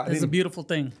 It's a beautiful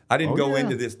thing. I didn't go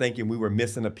into this thinking we were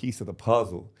missing a piece of the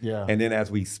puzzle. Yeah. And then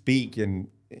as we speak and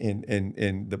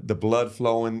the blood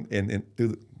flowing and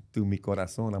through mi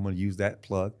corazón, I'm going to use that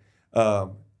plug.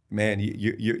 Man,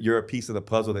 you're a piece of the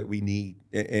puzzle that we need.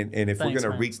 And if we're Thanks, going to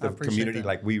man. reach I the appreciate community that.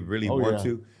 like we really Oh, want yeah.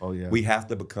 to, Oh, yeah. we have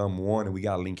to become one, and we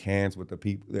got to link hands with the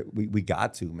people that we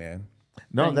got to, man.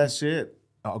 No, that's it.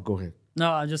 Oh, go ahead.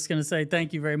 No, I'm just going to say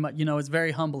thank you very much. You know, it's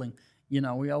very humbling. You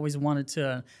know, we always wanted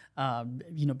to,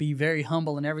 be very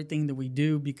humble in everything that we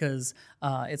do because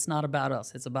it's not about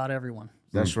us. It's about everyone.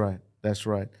 That's right. That's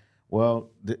right.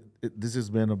 Well, this has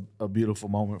been a beautiful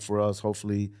moment for us.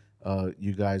 Hopefully,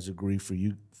 you guys agree for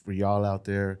y'all out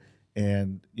there.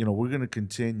 And, we're going to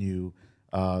continue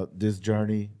this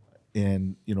journey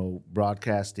in,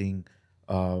 broadcasting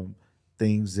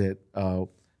things that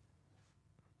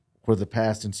where the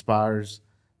past inspires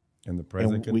And the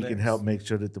present and we can connects. help make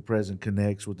sure that the present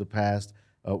connects with the past.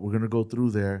 We're going to go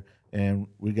through there. And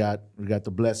we got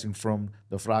the blessing from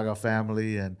the Fraga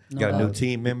family and Got a new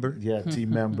team member. yeah, team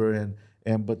member,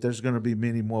 but there's going to be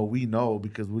many more. We know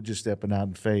because we're just stepping out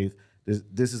in faith.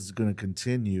 This is going to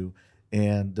continue,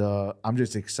 and I'm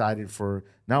just excited for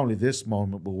not only this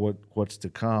moment but what's to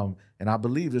come. And I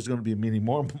believe there's going to be many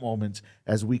more moments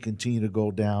as we continue to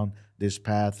go down this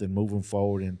path and moving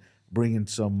forward and bringing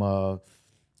some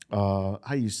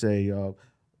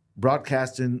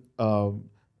broadcasting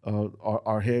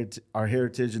our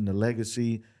heritage and the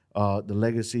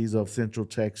legacies of Central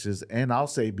Texas, and I'll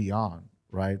say beyond.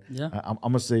 Right? Yeah. I'm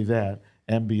gonna say that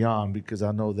and beyond because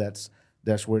I know that's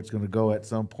where it's gonna go at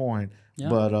some point. Yeah.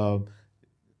 But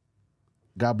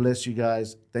God bless you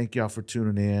guys. Thank y'all for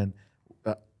tuning in.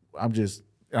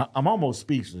 I'm almost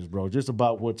speechless, bro. Just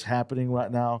about what's happening right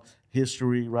now,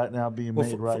 history right now being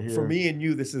made right here. For me and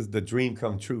you, this is the dream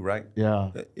come true, right?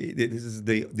 Yeah. This is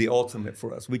the ultimate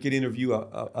for us. We could interview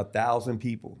 1,000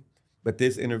 people, but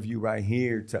this interview right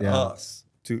here to us,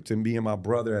 to me and my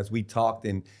brother, as we talked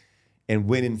and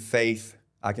went in faith,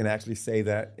 I can actually say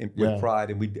that with pride,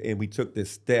 and we took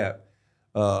this step.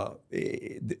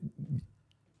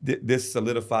 This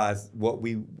solidifies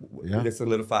this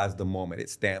solidifies the moment. It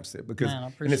stamps it because, Man, I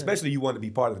and appreciate especially you want to be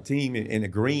part of the team and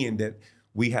agreeing that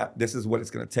this is what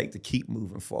it's going to take to keep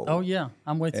moving forward. Oh, yeah,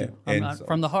 I'm with you. So-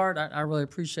 From the heart, I really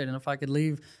appreciate it. And if I could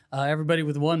leave everybody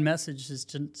with one message is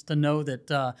to know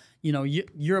that,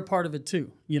 you're a part of it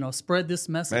too. Spread this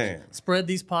message. Man. Spread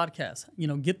these podcasts.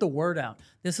 Get the word out.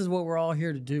 This is what we're all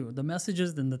here to do. The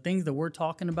messages and the things that we're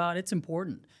talking about, it's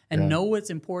important. And know it's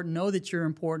important. Know that you're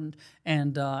important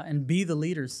and be the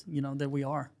leaders, that we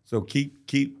are. So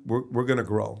we're going to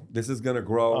grow. This is going to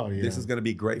grow. Oh, yeah. This is going to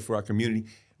be great for our community.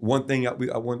 One thing I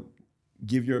want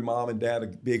give your mom and dad a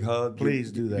big hug.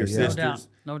 Please do that, Your yeah. sisters.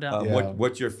 No doubt.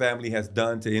 What your family has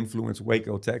done to influence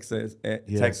Waco, Texas,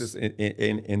 Texas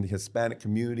in the Hispanic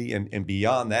community and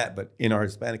beyond that. But in our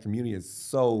Hispanic community is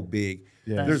so big.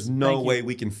 Yeah. There's no Thank way you.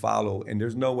 we can follow, and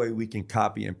there's no way we can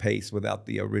copy and paste without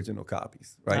the original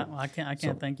copies, right? I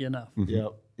can't thank you enough.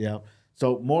 Yep.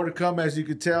 So more to come, as you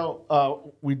could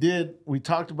tell. We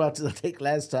talked about this, I think,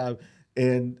 last time,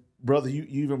 and brother, you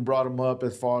even brought them up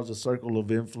as far as a circle of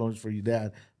influence for your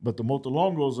dad. But the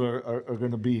Montolongos are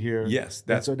going to be here. Yes,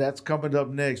 so that's coming up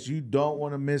next. You don't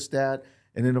want to miss that.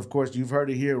 And then, of course, you've heard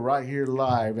it here, right here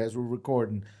live as we're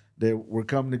recording, that we're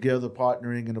coming together,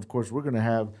 partnering. And, of course, we're going to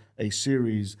have a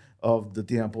series of the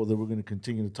Tiempo that we're going to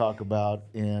continue to talk about.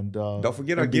 And Don't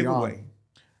forget our giveaway.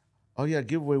 Oh, yeah,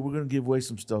 giveaway. We're going to give away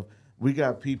some stuff. We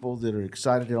got people that are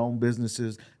excited to own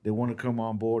businesses. They want to come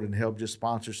on board and help just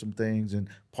sponsor some things. And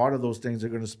part of those things are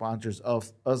going to sponsor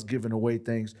us giving away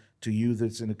things to you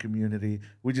that's in the community.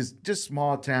 We just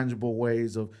small, tangible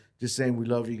ways of just saying we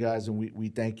love you guys and we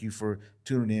thank you for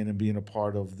tuning in and being a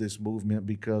part of this movement,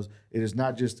 because it is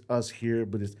not just us here,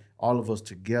 but it's all of us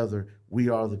together. We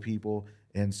are the people.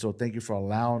 And so thank you for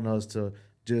allowing us to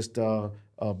just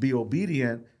be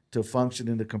obedient to function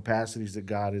in the capacities that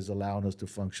God is allowing us to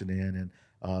function in,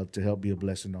 and to help be a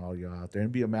blessing to all y'all out there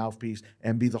and be a mouthpiece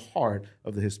and be the heart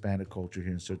of the Hispanic culture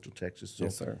here in Central Texas. So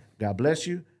Yes, sir. God bless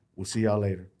you. We'll see y'all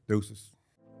later. Deuces.